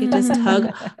heaven. They could just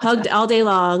hugged all day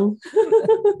long.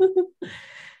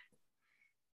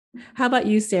 How about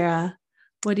you, Sarah?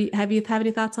 Have you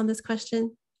any thoughts on this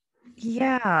question?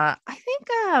 Yeah, I think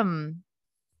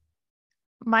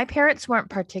my parents weren't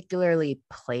particularly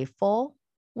playful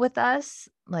with us.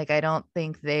 Like, I don't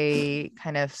think they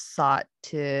kind of sought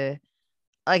to,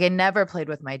 like, I never played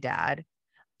with my dad.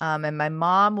 And my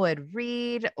mom would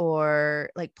read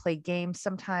or like play games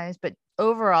sometimes, but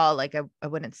overall, like I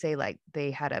wouldn't say like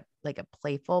they had a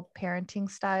playful parenting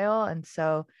style. And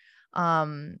so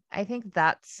I think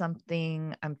that's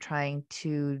something I'm trying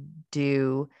to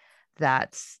do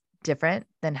that's different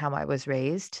than how I was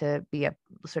raised, to be a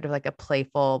sort of like a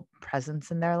playful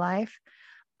presence in their life.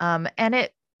 And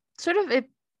it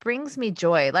brings me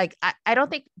joy. Like, I don't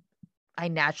think I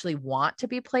naturally want to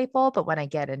be playful, but when I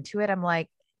get into it, I'm like,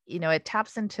 it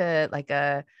taps into like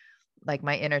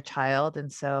my inner child.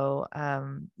 And so,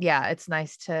 it's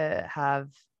nice to have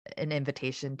an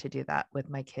invitation to do that with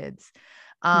my kids.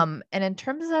 And in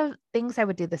terms of things I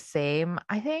would do the same,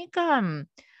 I think I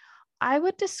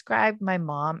would describe my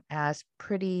mom as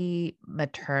pretty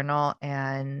maternal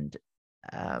and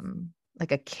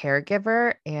like a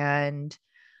caregiver, and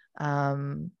I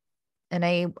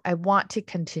want to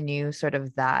continue sort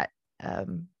of that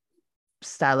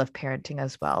style of parenting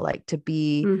as well, like to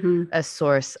be a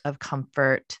source of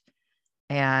comfort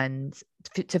and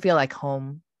to feel like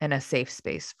home and a safe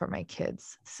space for my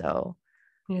kids. So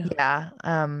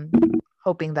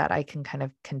hoping that I can kind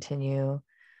of continue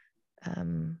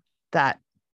that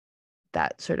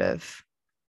sort of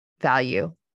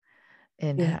value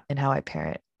in how I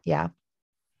parent. Yeah.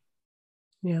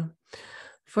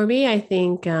 For me, I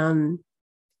think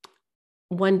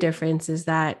one difference is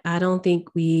that I don't think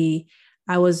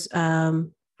I was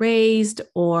raised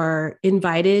or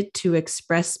invited to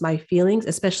express my feelings,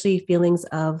 especially feelings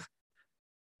of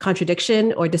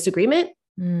contradiction or disagreement,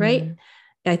 right?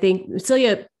 I think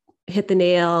Celia hit the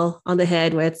nail on the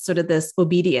head with sort of this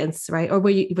obedience, right? Or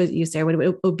what you say,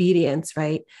 obedience,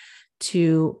 right?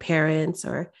 To parents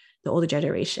or the older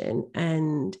generation.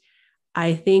 And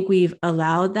I think we've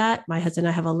allowed that. My husband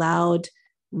and I have allowed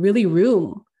really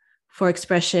room for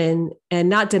expression and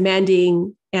not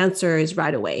demanding answers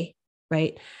right away,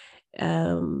 right?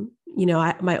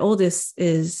 My oldest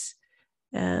takes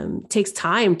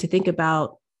time to think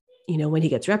about, when he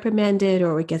gets reprimanded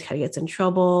or gets in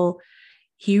trouble.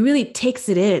 He really takes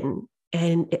it in,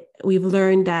 and we've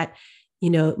learned that,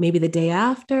 maybe the day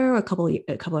after, or a couple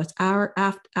of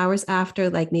hours after,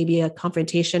 like maybe a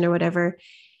confrontation or whatever,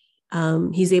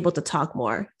 he's able to talk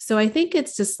more. So I think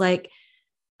it's just like,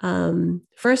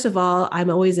 first of all, I'm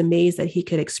always amazed that he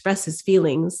could express his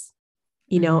feelings,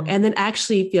 and then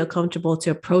actually feel comfortable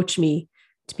to approach me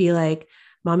to be like,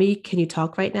 Mommy, can you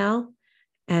talk right now?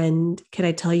 And can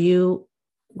I tell you,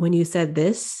 when you said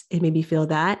this, it made me feel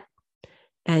that.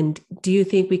 And do you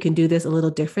think we can do this a little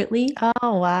differently?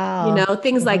 Oh, wow.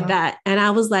 Things like that. And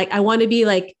I was like, I want to be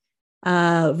like,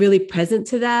 really present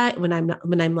to that when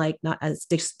I'm like not as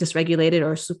dysregulated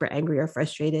or super angry or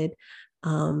frustrated.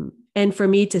 And for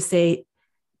me to say,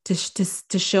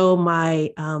 to show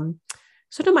my,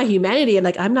 sort of my humanity, and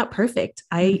like, I'm not perfect.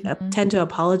 I tend to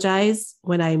apologize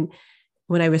when I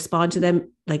respond to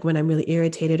them, like when I'm really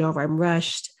irritated or I'm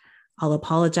rushed, I'll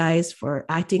apologize for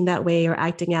acting that way or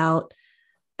acting out.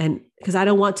 And because I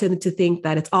don't want them to think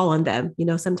that it's all on them.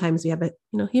 Sometimes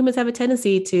humans have a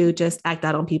tendency to just act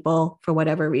out on people for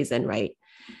whatever reason. Right.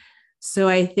 So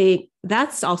I think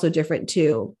that's also different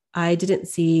too. I didn't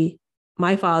see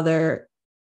my father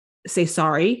say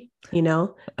sorry, I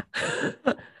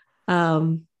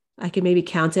can maybe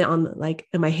count it on like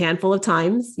in my handful of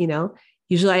times,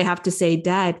 usually I have to say,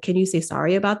 Dad, can you say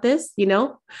sorry about this?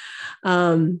 So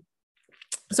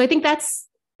I think that's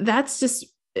just,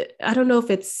 I don't know if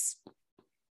it's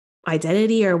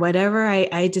identity or whatever.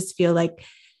 I just feel like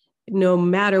no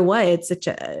matter what,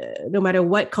 no matter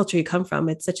what culture you come from,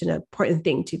 it's such an important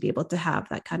thing to be able to have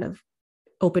that kind of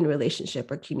open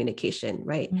relationship or communication,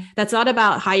 right? That's not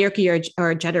about hierarchy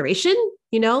or generation,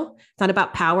 it's not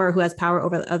about power, who has power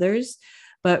over others,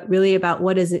 but really about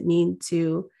what does it mean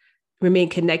to remain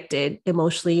connected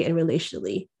emotionally and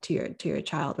relationally to your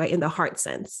child, right? In the heart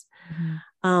sense.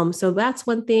 So that's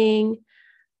one thing.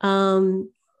 One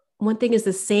thing is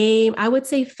the same, I would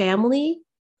say family,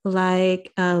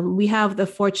 like we have the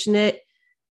fortunate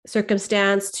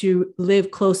circumstance to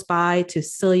live close by to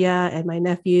Celia and my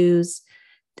nephews,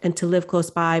 and to live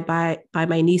close by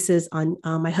my nieces on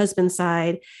my husband's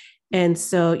side. And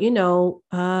so,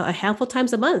 a handful of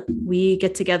times a month, we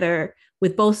get together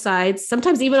with both sides,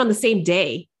 sometimes even on the same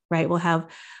day, right? We'll have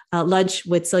lunch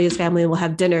with Celia's family and we'll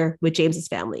have dinner with James's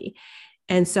family.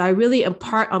 And so I really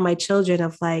impart on my children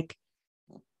of like,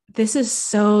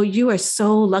 you are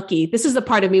so lucky. This is the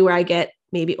part of me where I get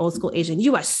maybe old school Asian.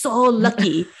 You are so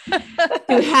lucky to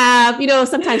have,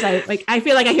 sometimes I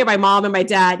feel like I hear my mom and my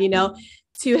dad,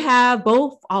 to have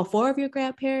all four of your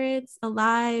grandparents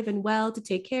alive and well to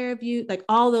take care of you, like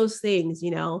all those things,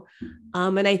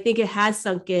 and I think it has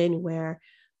sunk in where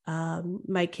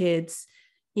my kids,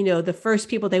 the first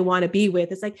people they want to be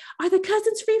with, it's like, are the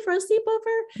cousins free for a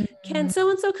sleepover? Can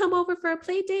so-and-so come over for a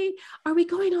play date? Are we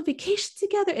going on vacation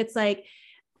together? It's like,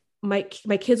 my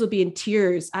kids will be in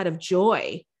tears out of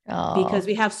joy because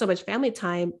we have so much family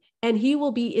time, and he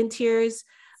will be in tears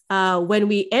when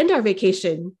we end our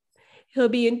vacation. He'll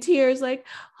be in tears like,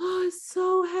 oh, I'm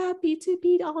so happy to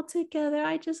be all together.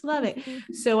 I just love it.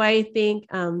 So I think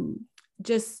I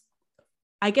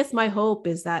guess my hope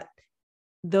is that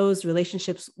those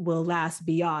relationships will last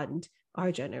beyond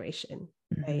our generation.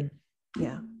 Right.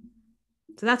 Yeah.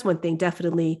 So that's one thing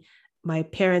definitely my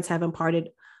parents have imparted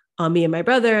on me and my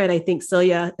brother. And I think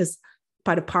Celia is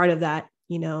part of that,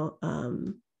 just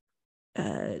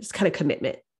kind of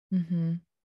commitment. Mm-hmm.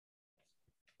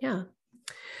 Yeah.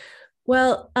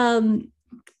 Well, one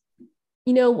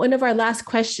of our last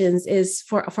questions is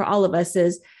for all of us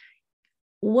is,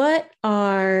 what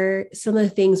are some of the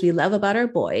things we love about our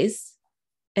boys?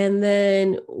 And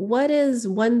then what is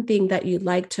one thing that you'd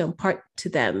like to impart to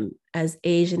them as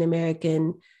Asian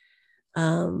American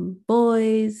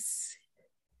boys,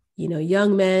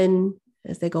 young men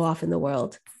as they go off in the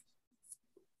world?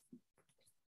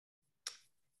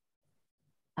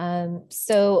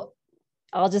 So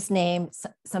I'll just name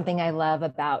something I love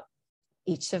about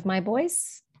each of my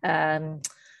boys.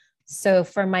 So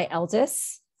for my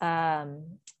eldest,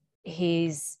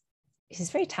 he's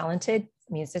very talented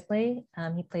musically.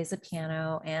 He plays the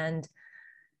piano, and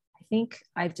I think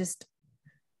I've just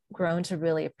grown to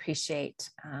really appreciate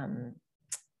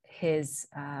his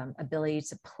ability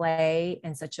to play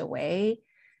in such a way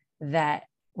that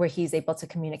where he's able to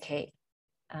communicate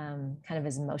kind of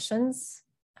his emotions.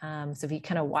 So if you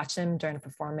kind of watch him during a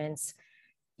performance,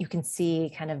 you can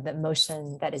see kind of the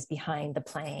emotion that is behind the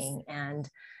playing. And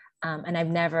I've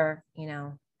never,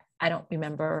 I don't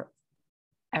remember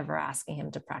ever asking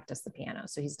him to practice the piano.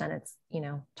 So he's done it,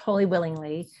 totally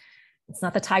willingly. It's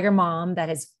not the Tiger Mom that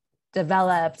has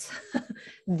developed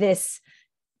this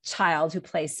child who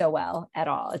plays so well at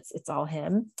all. It's all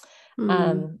him.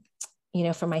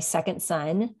 For my second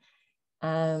son,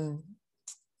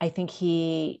 I think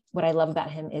what I love about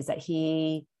him is that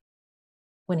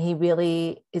when he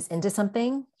really is into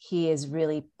something, he is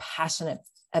really passionate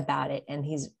about it, and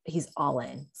he's all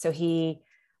in. So he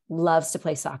loves to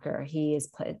play soccer. He's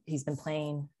been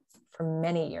playing for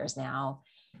many years now.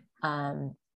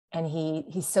 And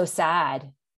he's so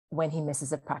sad when he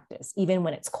misses a practice, even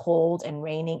when it's cold and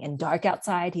raining and dark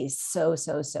outside. He's so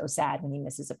sad when he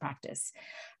misses a practice.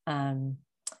 And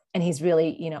he's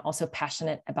really, also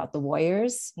passionate about the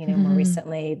Warriors. More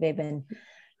recently, they've been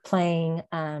playing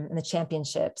in the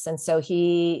championships. And so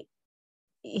he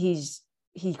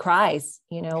cries,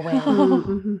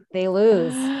 when they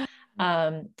lose.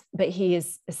 But he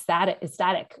is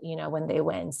ecstatic, when they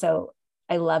win. So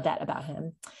I love that about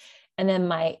him. And then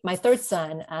my third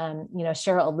son,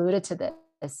 Cheryl alluded to this,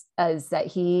 is that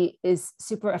he is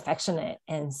super affectionate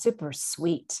and super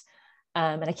sweet.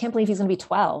 And I can't believe he's going to be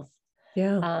 12.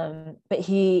 Yeah. But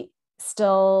he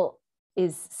still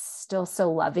is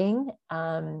so loving,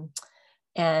 and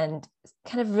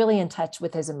kind of really in touch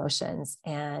with his emotions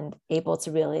and able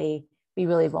to really be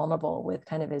really vulnerable with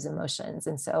kind of his emotions.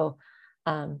 And so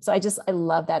I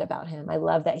love that about him. I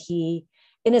love that he,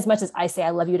 in as much as I say I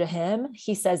love you to him,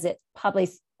 he says it probably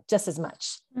just as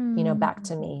much, back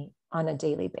to me on a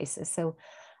daily basis. So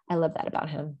I love that about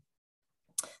him.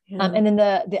 Yeah. And then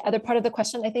the other part of the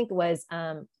question, I think, was,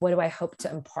 what do I hope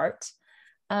to impart?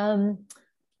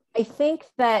 I think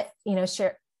that,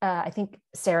 I think,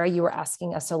 Sarah, you were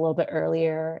asking us a little bit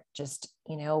earlier, just,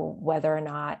 whether or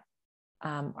not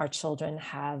our children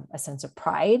have a sense of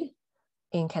pride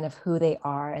in kind of who they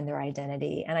are and their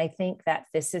identity. And I think that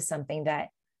this is something that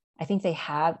I think they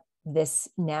have this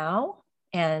now.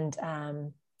 And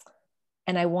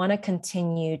I want to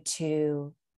continue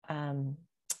to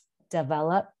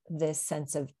develop this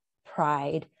sense of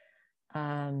pride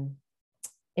in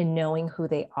knowing who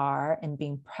they are and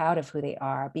being proud of who they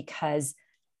are, because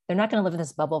they're not going to live in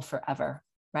this bubble forever,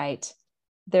 right?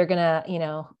 They're going to,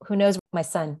 who knows where my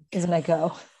son is going to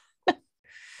go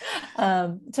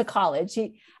to college.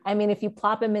 If you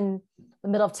plop him in the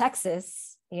middle of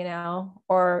Texas,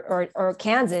 or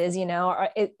Kansas,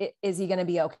 is he going to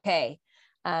be okay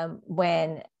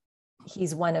when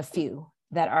he's one of few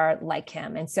that are like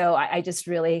him? And so I just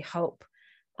really hope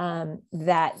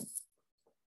that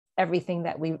everything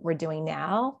that we're doing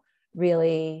now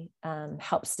really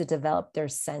helps to develop their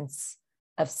sense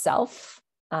of self,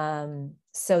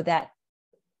 so that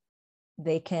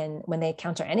they can, when they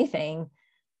encounter anything,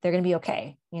 they're going to be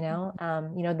okay.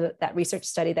 That research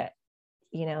studies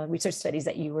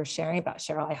that you were sharing about,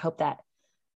 Cheryl, I hope that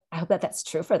that's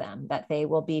true for them, that they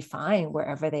will be fine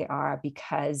wherever they are,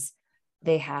 because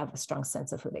they have a strong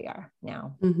sense of who they are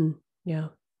now. Mm-hmm. Yeah.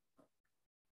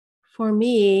 For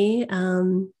me,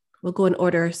 we'll go in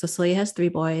order. So Celia has 3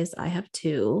 boys. I have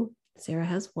 2. Sarah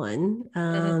has 1.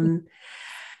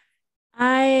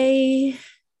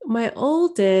 My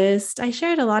oldest, I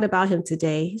shared a lot about him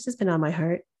today. He's just been on my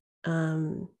heart.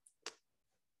 I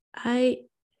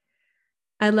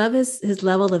love his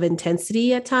level of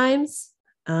intensity at times.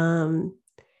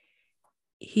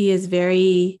 He is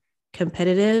very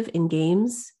competitive in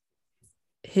games.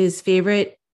 his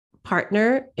favorite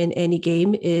partner in any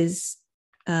game is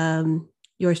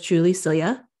yours truly,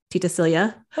 Celia, Tita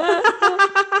Celia.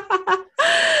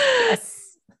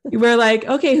 Yes. We're like,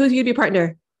 okay, who's going to be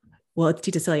partner? Well, it's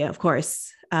Tita Celia, of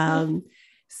course.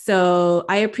 So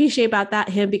I appreciate about that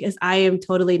him because I am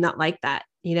totally not like that.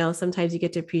 You know, sometimes you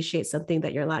get to appreciate something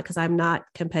that you're not, because I'm not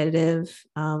competitive.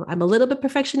 I'm a little bit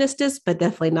perfectionist, but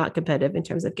definitely not competitive in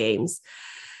terms of games.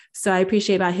 So I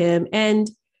appreciate about him. And,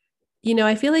 you know,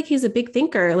 I feel like he's a big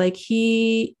thinker. Like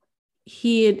I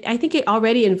think it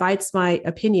already invites my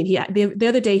opinion. The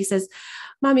other day he says,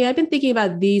 Mommy, I've been thinking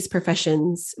about these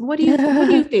professions. What do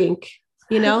you think?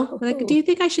 You know, like, do you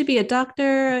think I should be a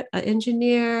doctor, an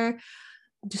engineer,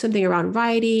 do something around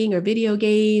writing or video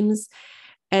games?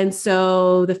 And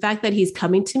so the fact that he's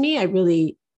coming to me, I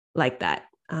really like that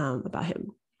about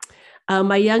him.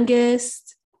 My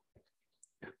youngest,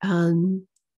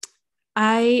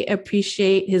 I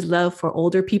appreciate his love for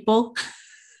older people,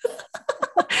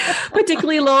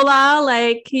 particularly Lola.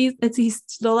 Like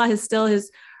Lola is still his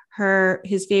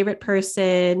favorite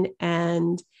person,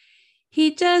 and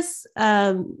he just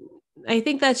I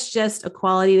think that's just a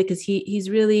quality because he's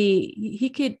really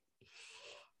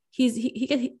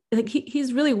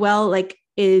well, like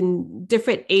in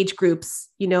different age groups.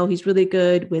 You know, he's really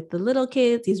good with the little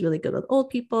kids, he's really good with old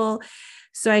people.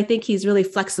 So I think he's really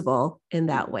flexible in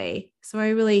that way. So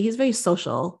he's very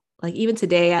social. Like even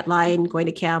today at Line going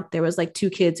to camp, there was like 2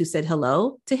 kids who said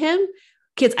hello to him.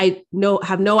 Kids I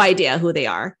have no idea who they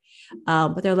are,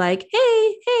 but they're like,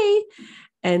 hey.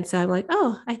 And so I'm like,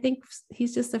 oh, I think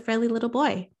he's just a friendly little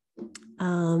boy.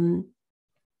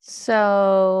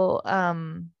 So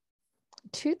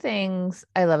 2 things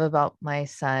I love about my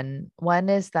son. One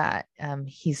is that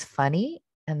he's funny,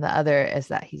 and the other is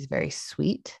that he's very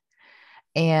sweet.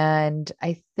 And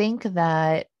I think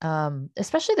that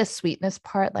especially the sweetness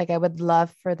part, like I would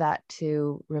love for that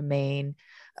to remain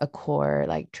a core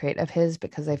like trait of his,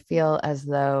 because I feel as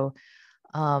though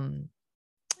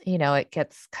you know, it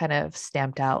gets kind of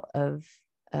stamped out of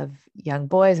young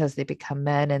boys as they become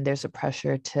men, and there's a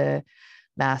pressure to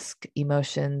mask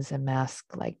emotions and mask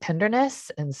like tenderness.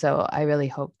 And so I really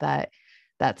hope that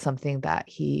that's something that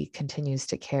he continues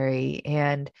to carry.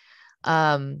 And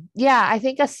yeah, I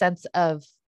think a sense of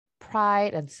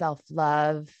pride and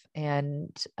self-love,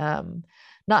 and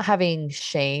not having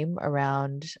shame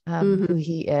around who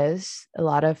he is, a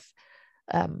lot of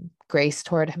grace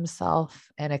toward himself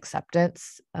and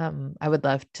acceptance. I would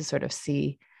love to sort of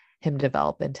see him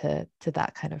develop into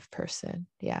that kind of person.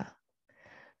 Yeah,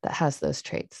 that has those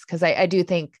traits. Because I do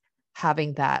think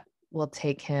having that will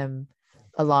take him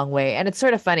a long way. And it's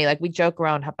sort of funny, like we joke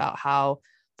around about how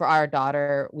for our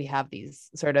daughter, we have these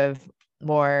sort of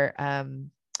more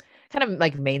kind of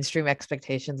like mainstream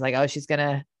expectations, like, oh, she's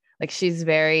gonna, like, she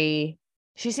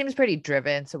seems pretty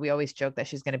driven. So we always joke that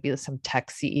she's going to be some tech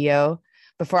CEO.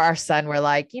 But for our son, we're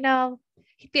like, you know,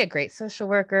 he'd be a great social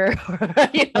worker, or,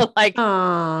 you know, like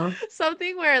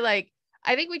something where like,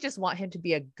 I think we just want him to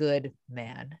be a good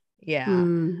man. Yeah.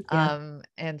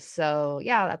 And so,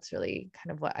 yeah, that's really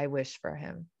kind of what I wish for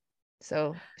him.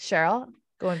 So Cheryl,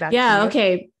 going back. Yeah. To you.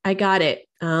 Okay. I got it.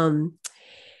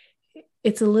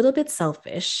 It's a little bit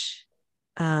selfish,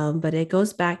 but it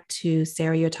goes back to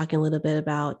Sarah. You're talking a little bit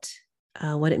about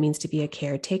what it means to be a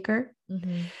caretaker.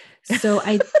 Mm-hmm. So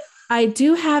I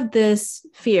do have this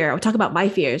fear. I'll talk about my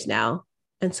fears now.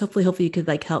 And so hopefully you could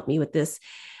like help me with this.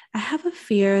 I have a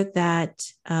fear that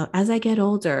as I get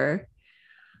older,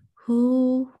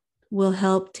 who will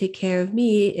help take care of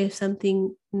me if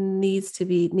something needs to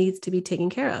be taken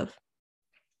care of?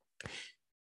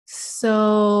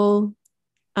 So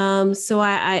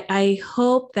I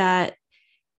hope that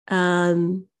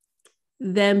them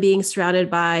being surrounded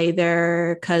by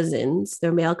their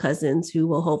male cousins who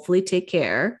will hopefully take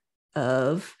care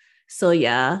of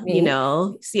Celia, you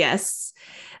know, yes,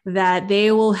 that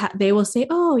they will say,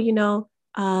 oh, you know,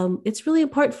 it's really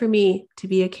important for me to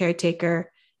be a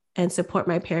caretaker and support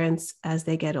my parents as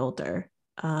they get older.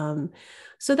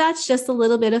 So that's just a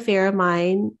little bit of fear of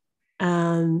mine.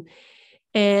 And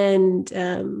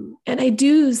I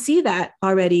do see that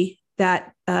already,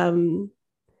 that, you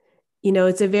know,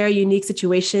 it's a very unique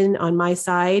situation on my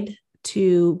side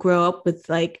to grow up with,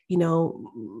 like, you know,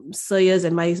 Celia's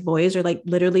and my boys are like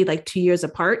literally like 2 years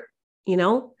apart, you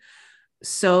know?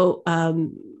 So,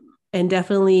 and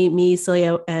definitely me,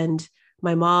 Celia, and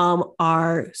my mom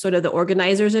are sort of the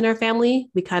organizers in our family.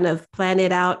 We kind of plan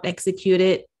it out, execute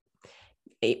it.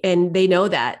 And they know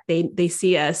that they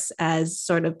see us as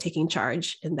sort of taking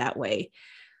charge in that way.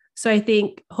 So I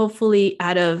think hopefully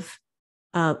out of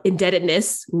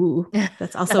indebtedness. Ooh,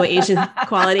 that's also an Asian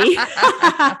quality.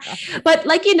 But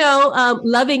like,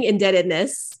 loving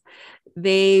indebtedness,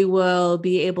 they will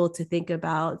be able to think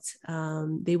about,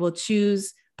 they will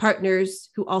choose partners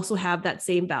who also have that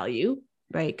same value,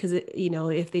 right? Because,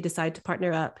 if they decide to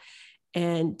partner up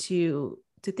and to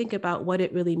think about what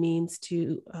it really means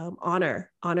to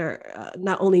honor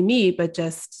not only me, but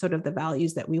just sort of the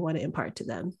values that we want to impart to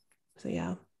them. So,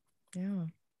 yeah. Yeah.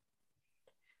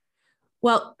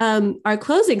 Well, our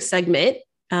closing segment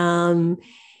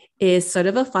is sort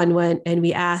of a fun one. And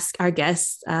we ask our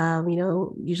guests,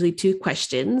 usually 2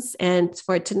 questions. And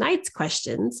for tonight's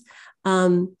questions,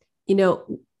 the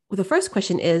first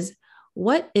question is,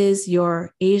 what is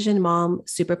your Asian mom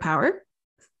superpower?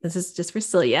 This is just for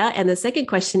Celia. And the second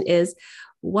question is,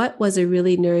 what was a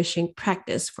really nourishing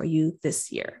practice for you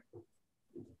this year?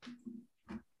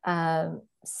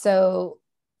 So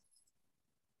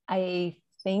I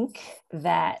think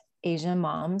that Asian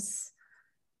moms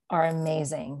are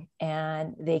amazing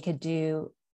and they could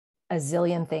do a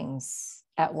zillion things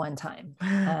at one time.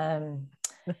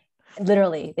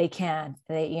 Literally they can,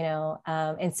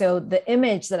 and so the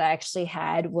image that I actually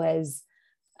had was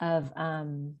of,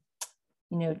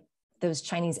 those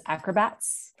Chinese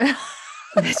acrobats,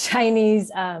 the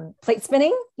Chinese plate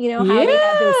spinning, how they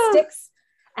have those sticks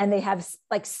and they have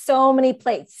like so many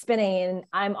plates spinning. And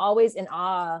I'm always in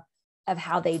awe of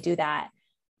how they do that.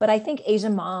 But I think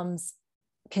Asian moms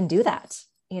can do that.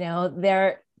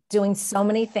 They're doing so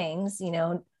many things,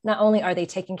 not only are they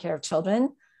taking care of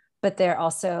children, but they're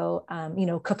also,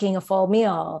 cooking a full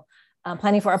meal,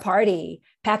 planning for a party,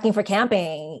 packing for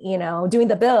camping, doing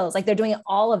the bills, like they're doing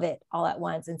all of it all at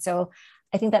once. And so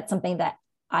I think that's something that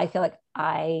I feel like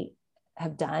I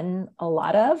have done a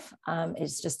lot of,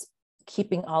 is just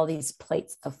keeping all these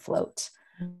plates afloat.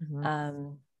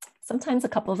 Mm-hmm. Sometimes a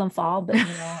couple of them fall, but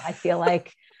I feel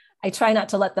like I try not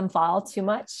to let them fall too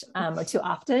much or too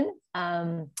often.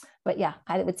 But yeah,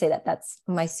 I would say that that's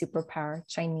my superpower,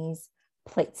 Chinese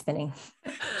plate spinning.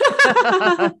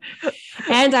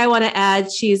 And I want to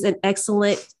add, she's an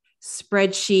excellent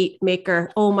spreadsheet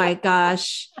maker. Oh my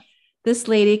gosh. This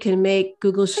lady can make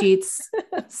Google Sheets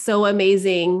so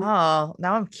amazing. Oh,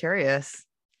 now I'm curious.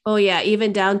 Oh yeah.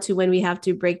 Even down to when we have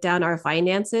to break down our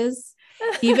finances.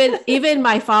 Even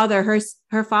my father,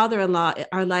 her father-in-law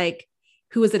are like,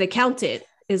 who is an accountant,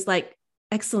 is like,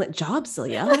 excellent job,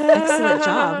 Celia. Excellent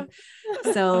job.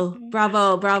 So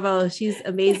bravo. She's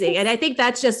amazing. And I think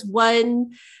that's just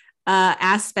one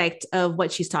aspect of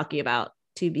what she's talking about,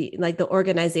 to be like the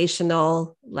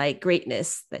organizational, like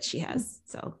greatness that she has.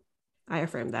 So I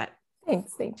affirm that.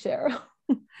 Thanks, Cheryl.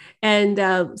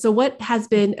 And so what has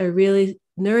been a really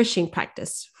nourishing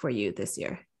practice for you this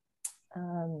year?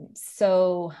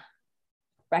 So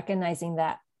recognizing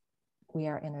that we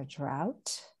are in a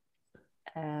drought,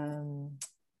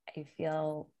 I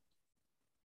feel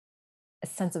a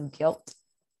sense of guilt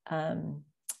in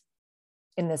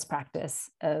this practice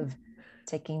of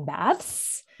taking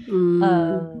baths.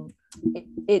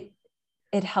 It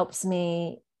helps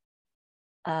me,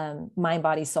 mind,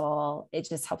 body, soul. It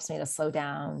just helps me to slow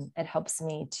down. It helps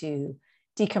me to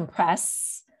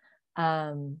decompress,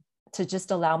 to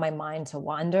just allow my mind to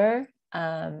wander,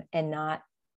 and not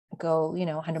go,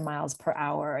 100 miles per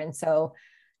hour. And so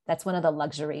that's one of the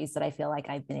luxuries that I feel like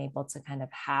I've been able to kind of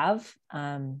have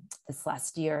this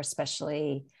last year,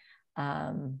 especially.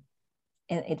 And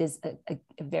it is a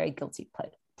very guilty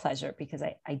pleasure, because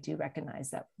I do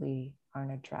recognize that we are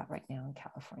in a drought right now in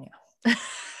California.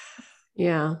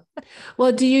 Yeah.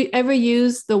 Well, do you ever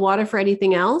use the water for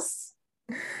anything else?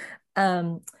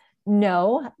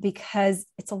 No, because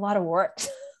it's a lot of work.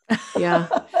 Yeah.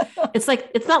 It's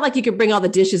not like you could bring all the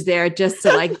dishes there just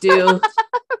to like do.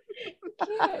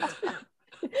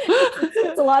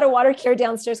 It's a lot of water carried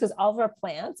downstairs because all of our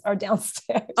plants are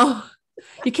downstairs. Oh,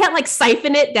 you can't like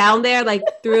siphon it down there, like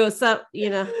through some,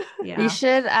 Yeah. You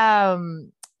should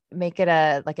make it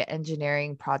an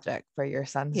engineering project for your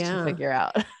sons to figure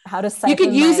out how to siphon. You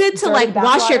could use it to like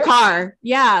wash your car.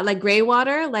 Yeah. Like gray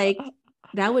water. Like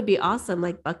that would be awesome.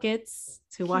 Like buckets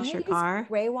to wash your car.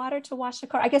 Gray water to wash the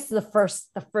car. I guess the first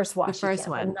wash. The first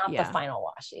one. Not the final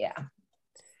wash. Yeah.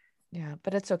 Yeah.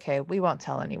 But it's okay. We won't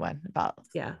tell anyone about.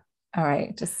 Yeah. All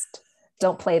right. Just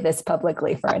don't play this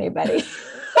publicly for anybody.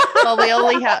 Well,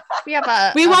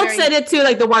 we won't send it to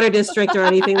like the water district or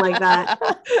anything like that.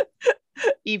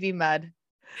 Evie Mudd.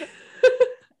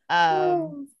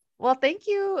 Well, thank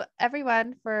you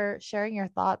everyone for sharing your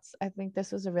thoughts. I think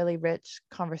this was a really rich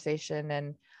conversation,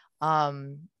 and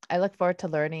I look forward to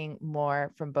learning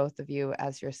more from both of you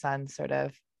as your sons sort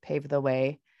of pave the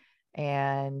way.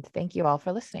 And thank you all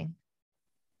for listening.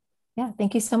 Yeah,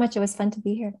 thank you so much. It was fun to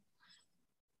be here.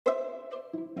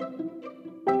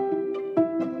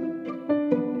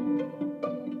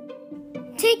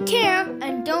 Take care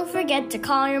and don't forget to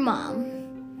call your mom.